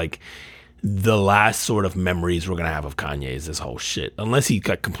to see the last sort of memories we're gonna have of Kanye is this whole shit. Unless he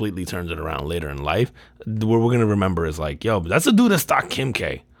completely turns it around later in life, what we're gonna remember is yo, that's a dude that stalked Kim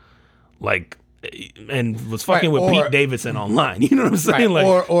K. And was fucking with Pete Davidson online. You know what I'm saying?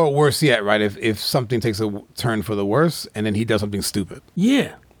 Right. Or worse yet, right? If something takes a turn for the worse, and then he does something stupid.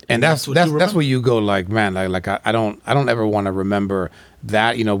 Yeah. And that's where you go, man. I don't ever want to remember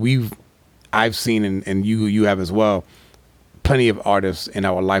that. I've seen, and you have as well, plenty of artists in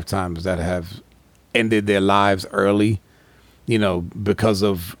our lifetimes that have ended their lives early, because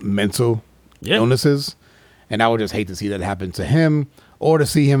of mental illnesses. And I would just hate to see that happen to him, or to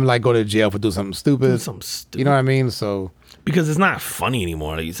see him like go to jail for doing something stupid. You know what I mean? So because it's not funny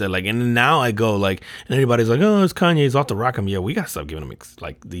anymore, like you said. Like, and now I go like, and everybody's like, "Oh, it's Kanye's off the rock." Yeah, we gotta stop giving him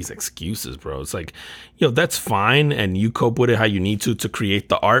these excuses, bro. It's like, that's fine, and you cope with it how you need to create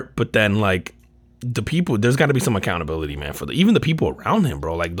the art. But then like the people, there's got to be some accountability, man, for even the people around him,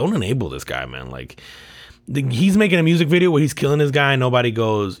 bro. Like, don't enable this guy, man. Like, he's making a music video where he's killing this guy, and nobody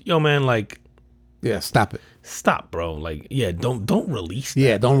goes, "Yo, man, like." Yeah, stop it. Stop, bro. Like, yeah, don't release that.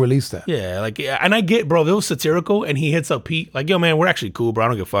 Yeah, don't release that. Yeah, like, and I get, bro, if it was satirical and he hits up Pete, like, yo, man, we're actually cool, bro. I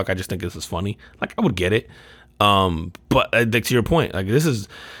don't give a fuck. I just think this is funny. Like, I would get it. But like, to your point, like, this is,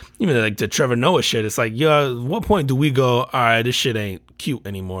 even like the Trevor Noah shit, it's like, at what point do we go, all right, this shit ain't cute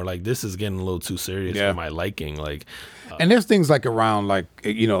anymore? Like, this is getting a little too serious for my liking. Like, and there's things like around like,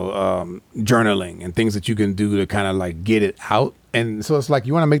 journaling and things that you can do to kind of like get it out. And so it's like,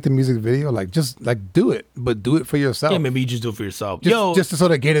 you want to make the music video, like, just like do it, but do it for yourself. Yeah, maybe you just do it for yourself. Just to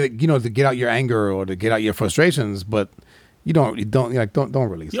sort of get it, to get out your anger or to get out your frustrations, but don't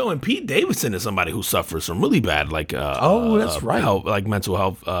release. And Pete Davidson is somebody who suffers from really bad, like, that's right, like mental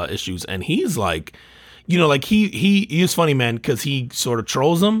health issues, and he's like, like he is funny, man, because he sort of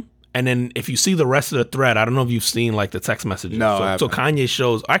trolls them. And then if you see the rest of the thread, I don't know if you've seen like the text messages. No, so Kanye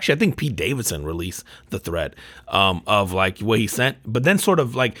shows. Actually, I think Pete Davidson released the thread of like what he sent. But then sort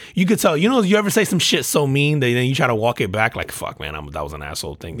of like you could tell, you ever say some shit so mean that then you try to walk it back like, fuck, man, that was an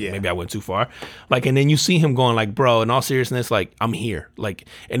asshole thing. Yeah. Maybe I went too far. Like, and then you see him going like, bro, in all seriousness, like, I'm here. Like,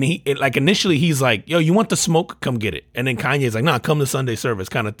 and like initially he's like, yo, you want the smoke? Come get it. And then Kanye's like, nah, come to Sunday service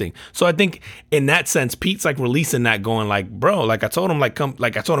kind of thing. So I think in that sense, Pete's like releasing that, going like, bro, like I told him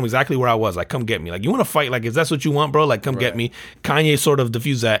exactly where I was, like, come get me. Like, you want to fight? Like, if that's what you want, bro, like, come get me. Kanye sort of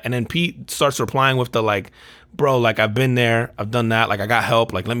diffused that, and then Pete starts replying with the like, bro, like, I've been there, I've done that, like, I got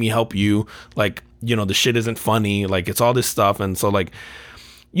help, like, let me help you, like, the shit isn't funny, like, it's all this stuff. And so like,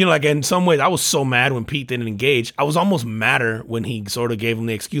 like in some ways I was so mad when Pete didn't engage. I was almost madder when he sort of gave him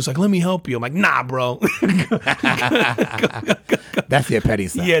the excuse, like, let me help you. I'm like, nah, bro. That's your petty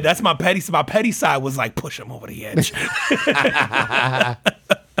side. Yeah, that's my petty side. My petty side was like, push him over the edge.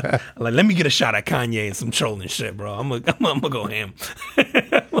 Like, let me get a shot at Kanye and some trolling shit, bro. I'm gonna go ham.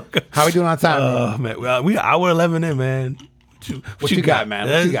 How we doing on time? Man, well, we hour 11 in, man. What you got, man?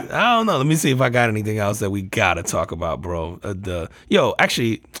 What you got? I don't know. Let me see if I got anything else that we gotta talk about, bro.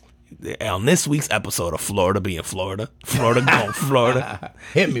 Actually, on this week's episode of Florida being Florida going Florida.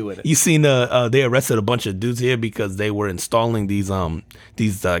 Hit me with it. You seen they arrested a bunch of dudes here because they were installing these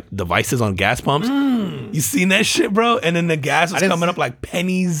devices on gas pumps. You seen that shit, bro? And then the gas was coming up like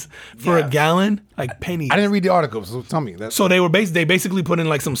pennies for a gallon, like pennies. I didn't read the article, so tell me. So they basically put in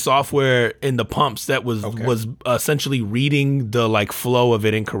like some software in the pumps that was essentially reading the like flow of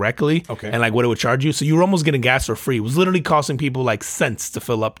it incorrectly, and like what it would charge you. So you were almost getting gas for free. It was literally costing people like cents to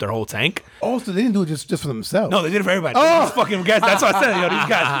fill up their whole tank. Oh, so they didn't do it just for themselves? No, they did it for everybody. Just fucking gas. That's what I said. Yo, these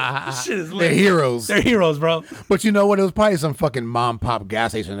guys, this shit is lit. They're heroes. They're heroes, bro. But you know what? It was probably some fucking mom pop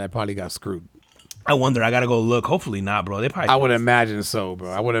gas station that probably got screwed. I wonder. I gotta go look. Hopefully not, bro. They probably. I would imagine so, bro.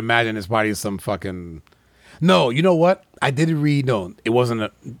 I would imagine it's probably some fucking. No, you know what? I did read. No, it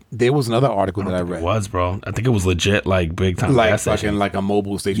wasn't. There was another article that I read. It was, bro. I think it was legit, like big time gas station, fucking like a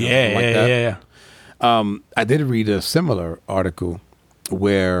mobile station. Yeah. I did read a similar article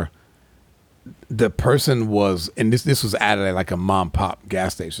where the person was, and this was at like a mom pop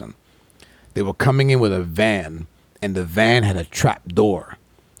gas station. They were coming in with a van, and the van had a trap door,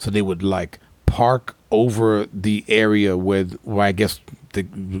 so they would like park over the area where I guess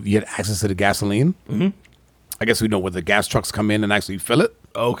you had access to the gasoline. Mm-hmm. I guess we know where the gas trucks come in and actually fill it.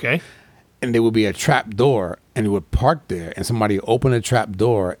 Okay. And there would be a trap door, and it would park there, and somebody open a trap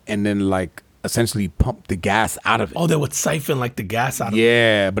door and then like essentially pump the gas out of it. Oh, they would siphon like the gas out of it.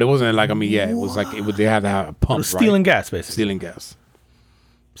 Yeah, but it wasn't like, it was like they had to have a pump. Stealing gas, basically. Stealing gas.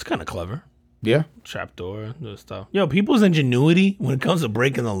 It's kind of clever. Yeah. Trapdoor, this stuff. Yo, people's ingenuity when it comes to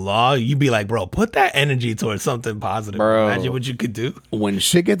breaking the law, you be like, bro, put that energy towards something positive. Bro, imagine what you could do. When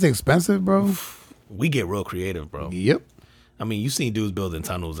shit gets expensive, bro. We get real creative, bro. Yep. I mean, you've seen dudes building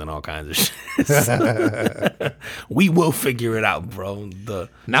tunnels and all kinds of shit. We will figure it out, bro.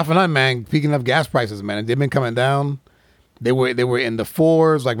 Not for nothing, man. Speaking of gas prices, man, they've been coming down. They were in the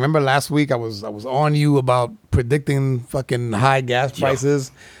fours. Like, remember last week I was on you about predicting fucking high gas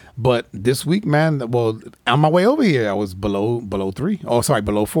prices. Yep. But this week, man, well, on my way over here, I was below 3. Oh, sorry,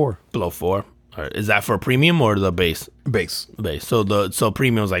 below 4. Below 4. All right. Is that for premium or the base? Base. So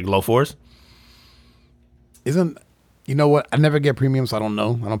premium is like low 4s? Yeah, You know what? I never get premium, so I don't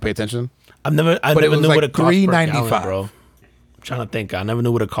know. I don't pay attention. I never knew like what it cost per $3.95, gallon, bro. I'm trying to think. I never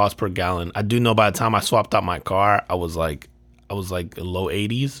knew what it cost per gallon. I do know by the time I swapped out my car, I was like low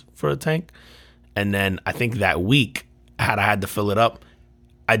 80s for a tank. And then I think that week, I had to fill it up,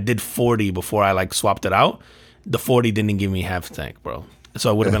 I did 40 before I like swapped it out. The 40 didn't give me half a tank, bro. So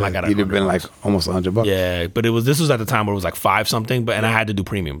it would have been like you'd have been like almost $100. Yeah, but this was at the time where it was like 5 something, and I had to do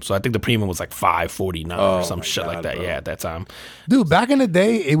premium. So I think the premium was like $5.49 or some shit like that. Bro. Yeah, at that time. Dude, back in the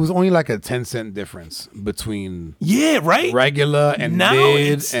day, it was only like a 10-cent difference between regular and now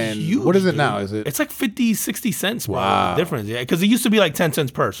mid and huge, what is it now? Is it? It's like 50, 60 cents, bro. Wow. The difference, yeah, because it used to be like 10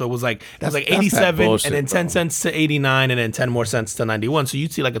 cents per. So it was like 87 bullshit, and then 10 cents to 89 and then 10 more cents to 91. So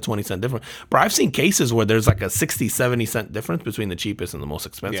you'd see like a 20-cent difference. Bro, I've seen cases where there's like a 60, 70 cent difference between the cheapest and the most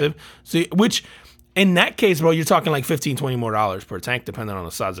expensive. Yeah. So, which in that case, bro, you're talking like $15, $20 more per tank, depending on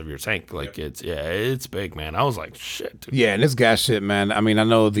the size of your tank. Like it's big, man. I was like, shit, dude. Yeah, and this gas shit, man. I mean, I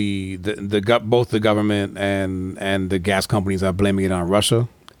know both the government and the gas companies are blaming it on Russia.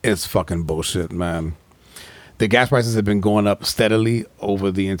 It's fucking bullshit, man. The gas prices have been going up steadily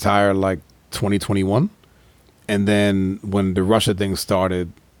over the entire like 2021, and then when the Russia thing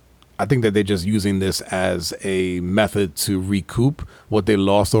started, I think that they're just using this as a method to recoup what they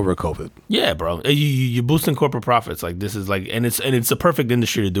lost over COVID. Yeah, bro. You're boosting corporate profits. Like this is like, and it's a perfect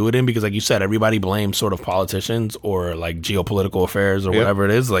industry to do it in because, like you said, everybody blames sort of politicians or like geopolitical affairs or whatever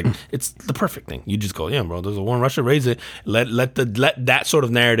it is. Like it's the perfect thing. You just go, yeah, bro. There's a war in Russia. Raise it. Let that sort of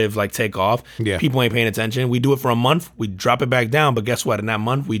narrative like take off. Yeah. People ain't paying attention. We do it for a month. We drop it back down. But guess what? In that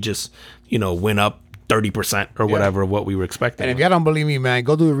month, we just went up 30% or whatever of what we were expecting. And if y'all don't believe me, man,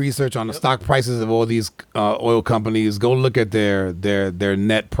 go do the research on the stock prices of all these oil companies. Go look at their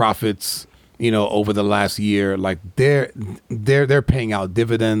net profits, over the last year. Like they're paying out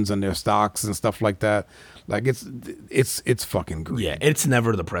dividends on their stocks and stuff like that. Like it's fucking great. Yeah, it's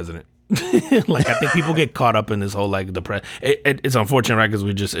never the president. Like I think people get caught up in this whole like it's unfortunate, right?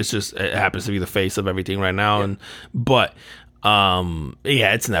 Because it happens to be the face of everything right now, but.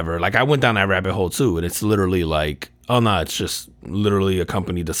 It's never like I went down that rabbit hole too, and it's literally like, oh no, it's just literally a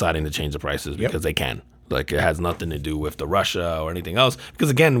company deciding to change the prices because they can. Like it has nothing to do with the Russia or anything else.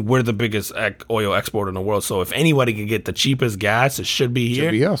 Because again, we're the biggest oil exporter in the world. So if anybody can get the cheapest gas, it should be here.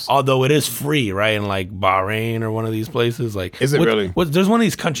 Should be us. Although it is free, right? In like Bahrain or one of these places, like is it really? There's one of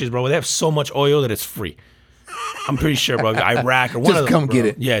these countries, bro, where they have so much oil that it's free. I'm pretty sure, bro. Iraq or one of them. Just come get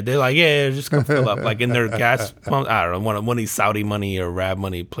it. Yeah, they're like, just come fill up. Like in their gas pumps. I don't know, one of these Saudi money or Arab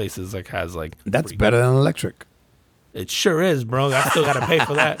money places like has like. That's better than electric. It sure is, bro. I still got to pay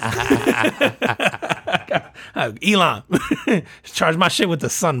for that. Elon, charge my shit with the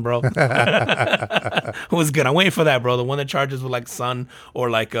sun, bro. It was good. I'm waiting for that, bro. The one that charges with like sun or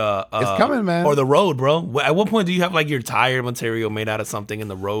like it's coming, man. Or the road, bro. At what point do you have like your tire material made out of something in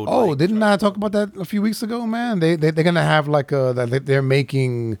the road? Oh, like, didn't I talk about that a few weeks ago, man? They're gonna have like they're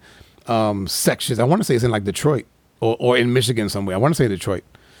making sections. I want to say it's in like Detroit or in Michigan somewhere. I want to say Detroit,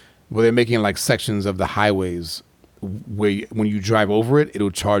 where they're making like sections of the highways where when you drive over it,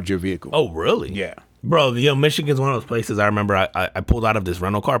 it'll charge your vehicle. Oh, really? Yeah. Bro, Michigan's one of those places. I remember I pulled out of this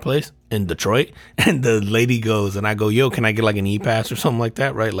rental car place in Detroit, and the lady goes, and I go, "Yo, can I get like an e-pass or something like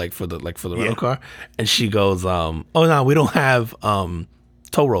that, right? Like for the rental car?" And she goes, "Oh no, we don't have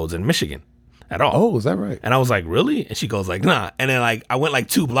toll roads in Michigan at all." Oh, is that right? And I was like, "Really?" And she goes like, "Nah." And then like I went like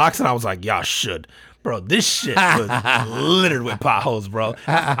 2 blocks, and I was like, "Y'all should." Bro, this shit was littered with potholes, bro.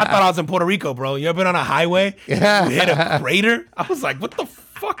 I thought I was in Puerto Rico, bro. You ever been on a highway? You hit a crater? I was like, what the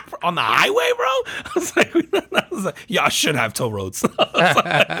fuck? On the highway, bro? I was like, y'all should have toll roads.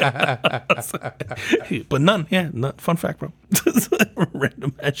 But none, fun fact, bro.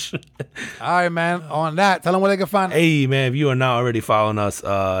 Random ass shit. All right, man. On that, tell them where they can find us. Hey, man, if you are not already following us,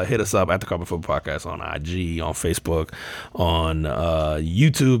 hit us up at the Carbon Football Podcast on IG, on Facebook, on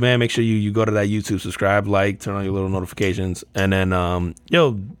YouTube, man. Make sure you go to that YouTube, subscribe, like, turn on your little notifications. And then,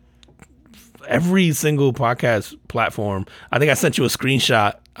 every single podcast platform, I think I sent you a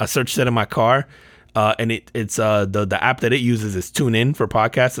screenshot. I searched it in my car. And it's the app that it uses is TuneIn for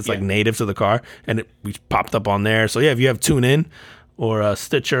podcasts. It's like native to the car, and we popped up on there. So yeah, if you have TuneIn or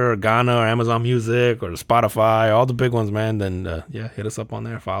Stitcher or Ghana or Amazon Music or Spotify, all the big ones, man, then hit us up on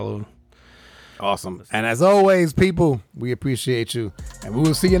there. Follow. Awesome. And as always, people, we appreciate you, and we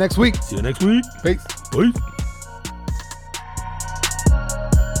will see you next week. See you next week. Peace. Peace.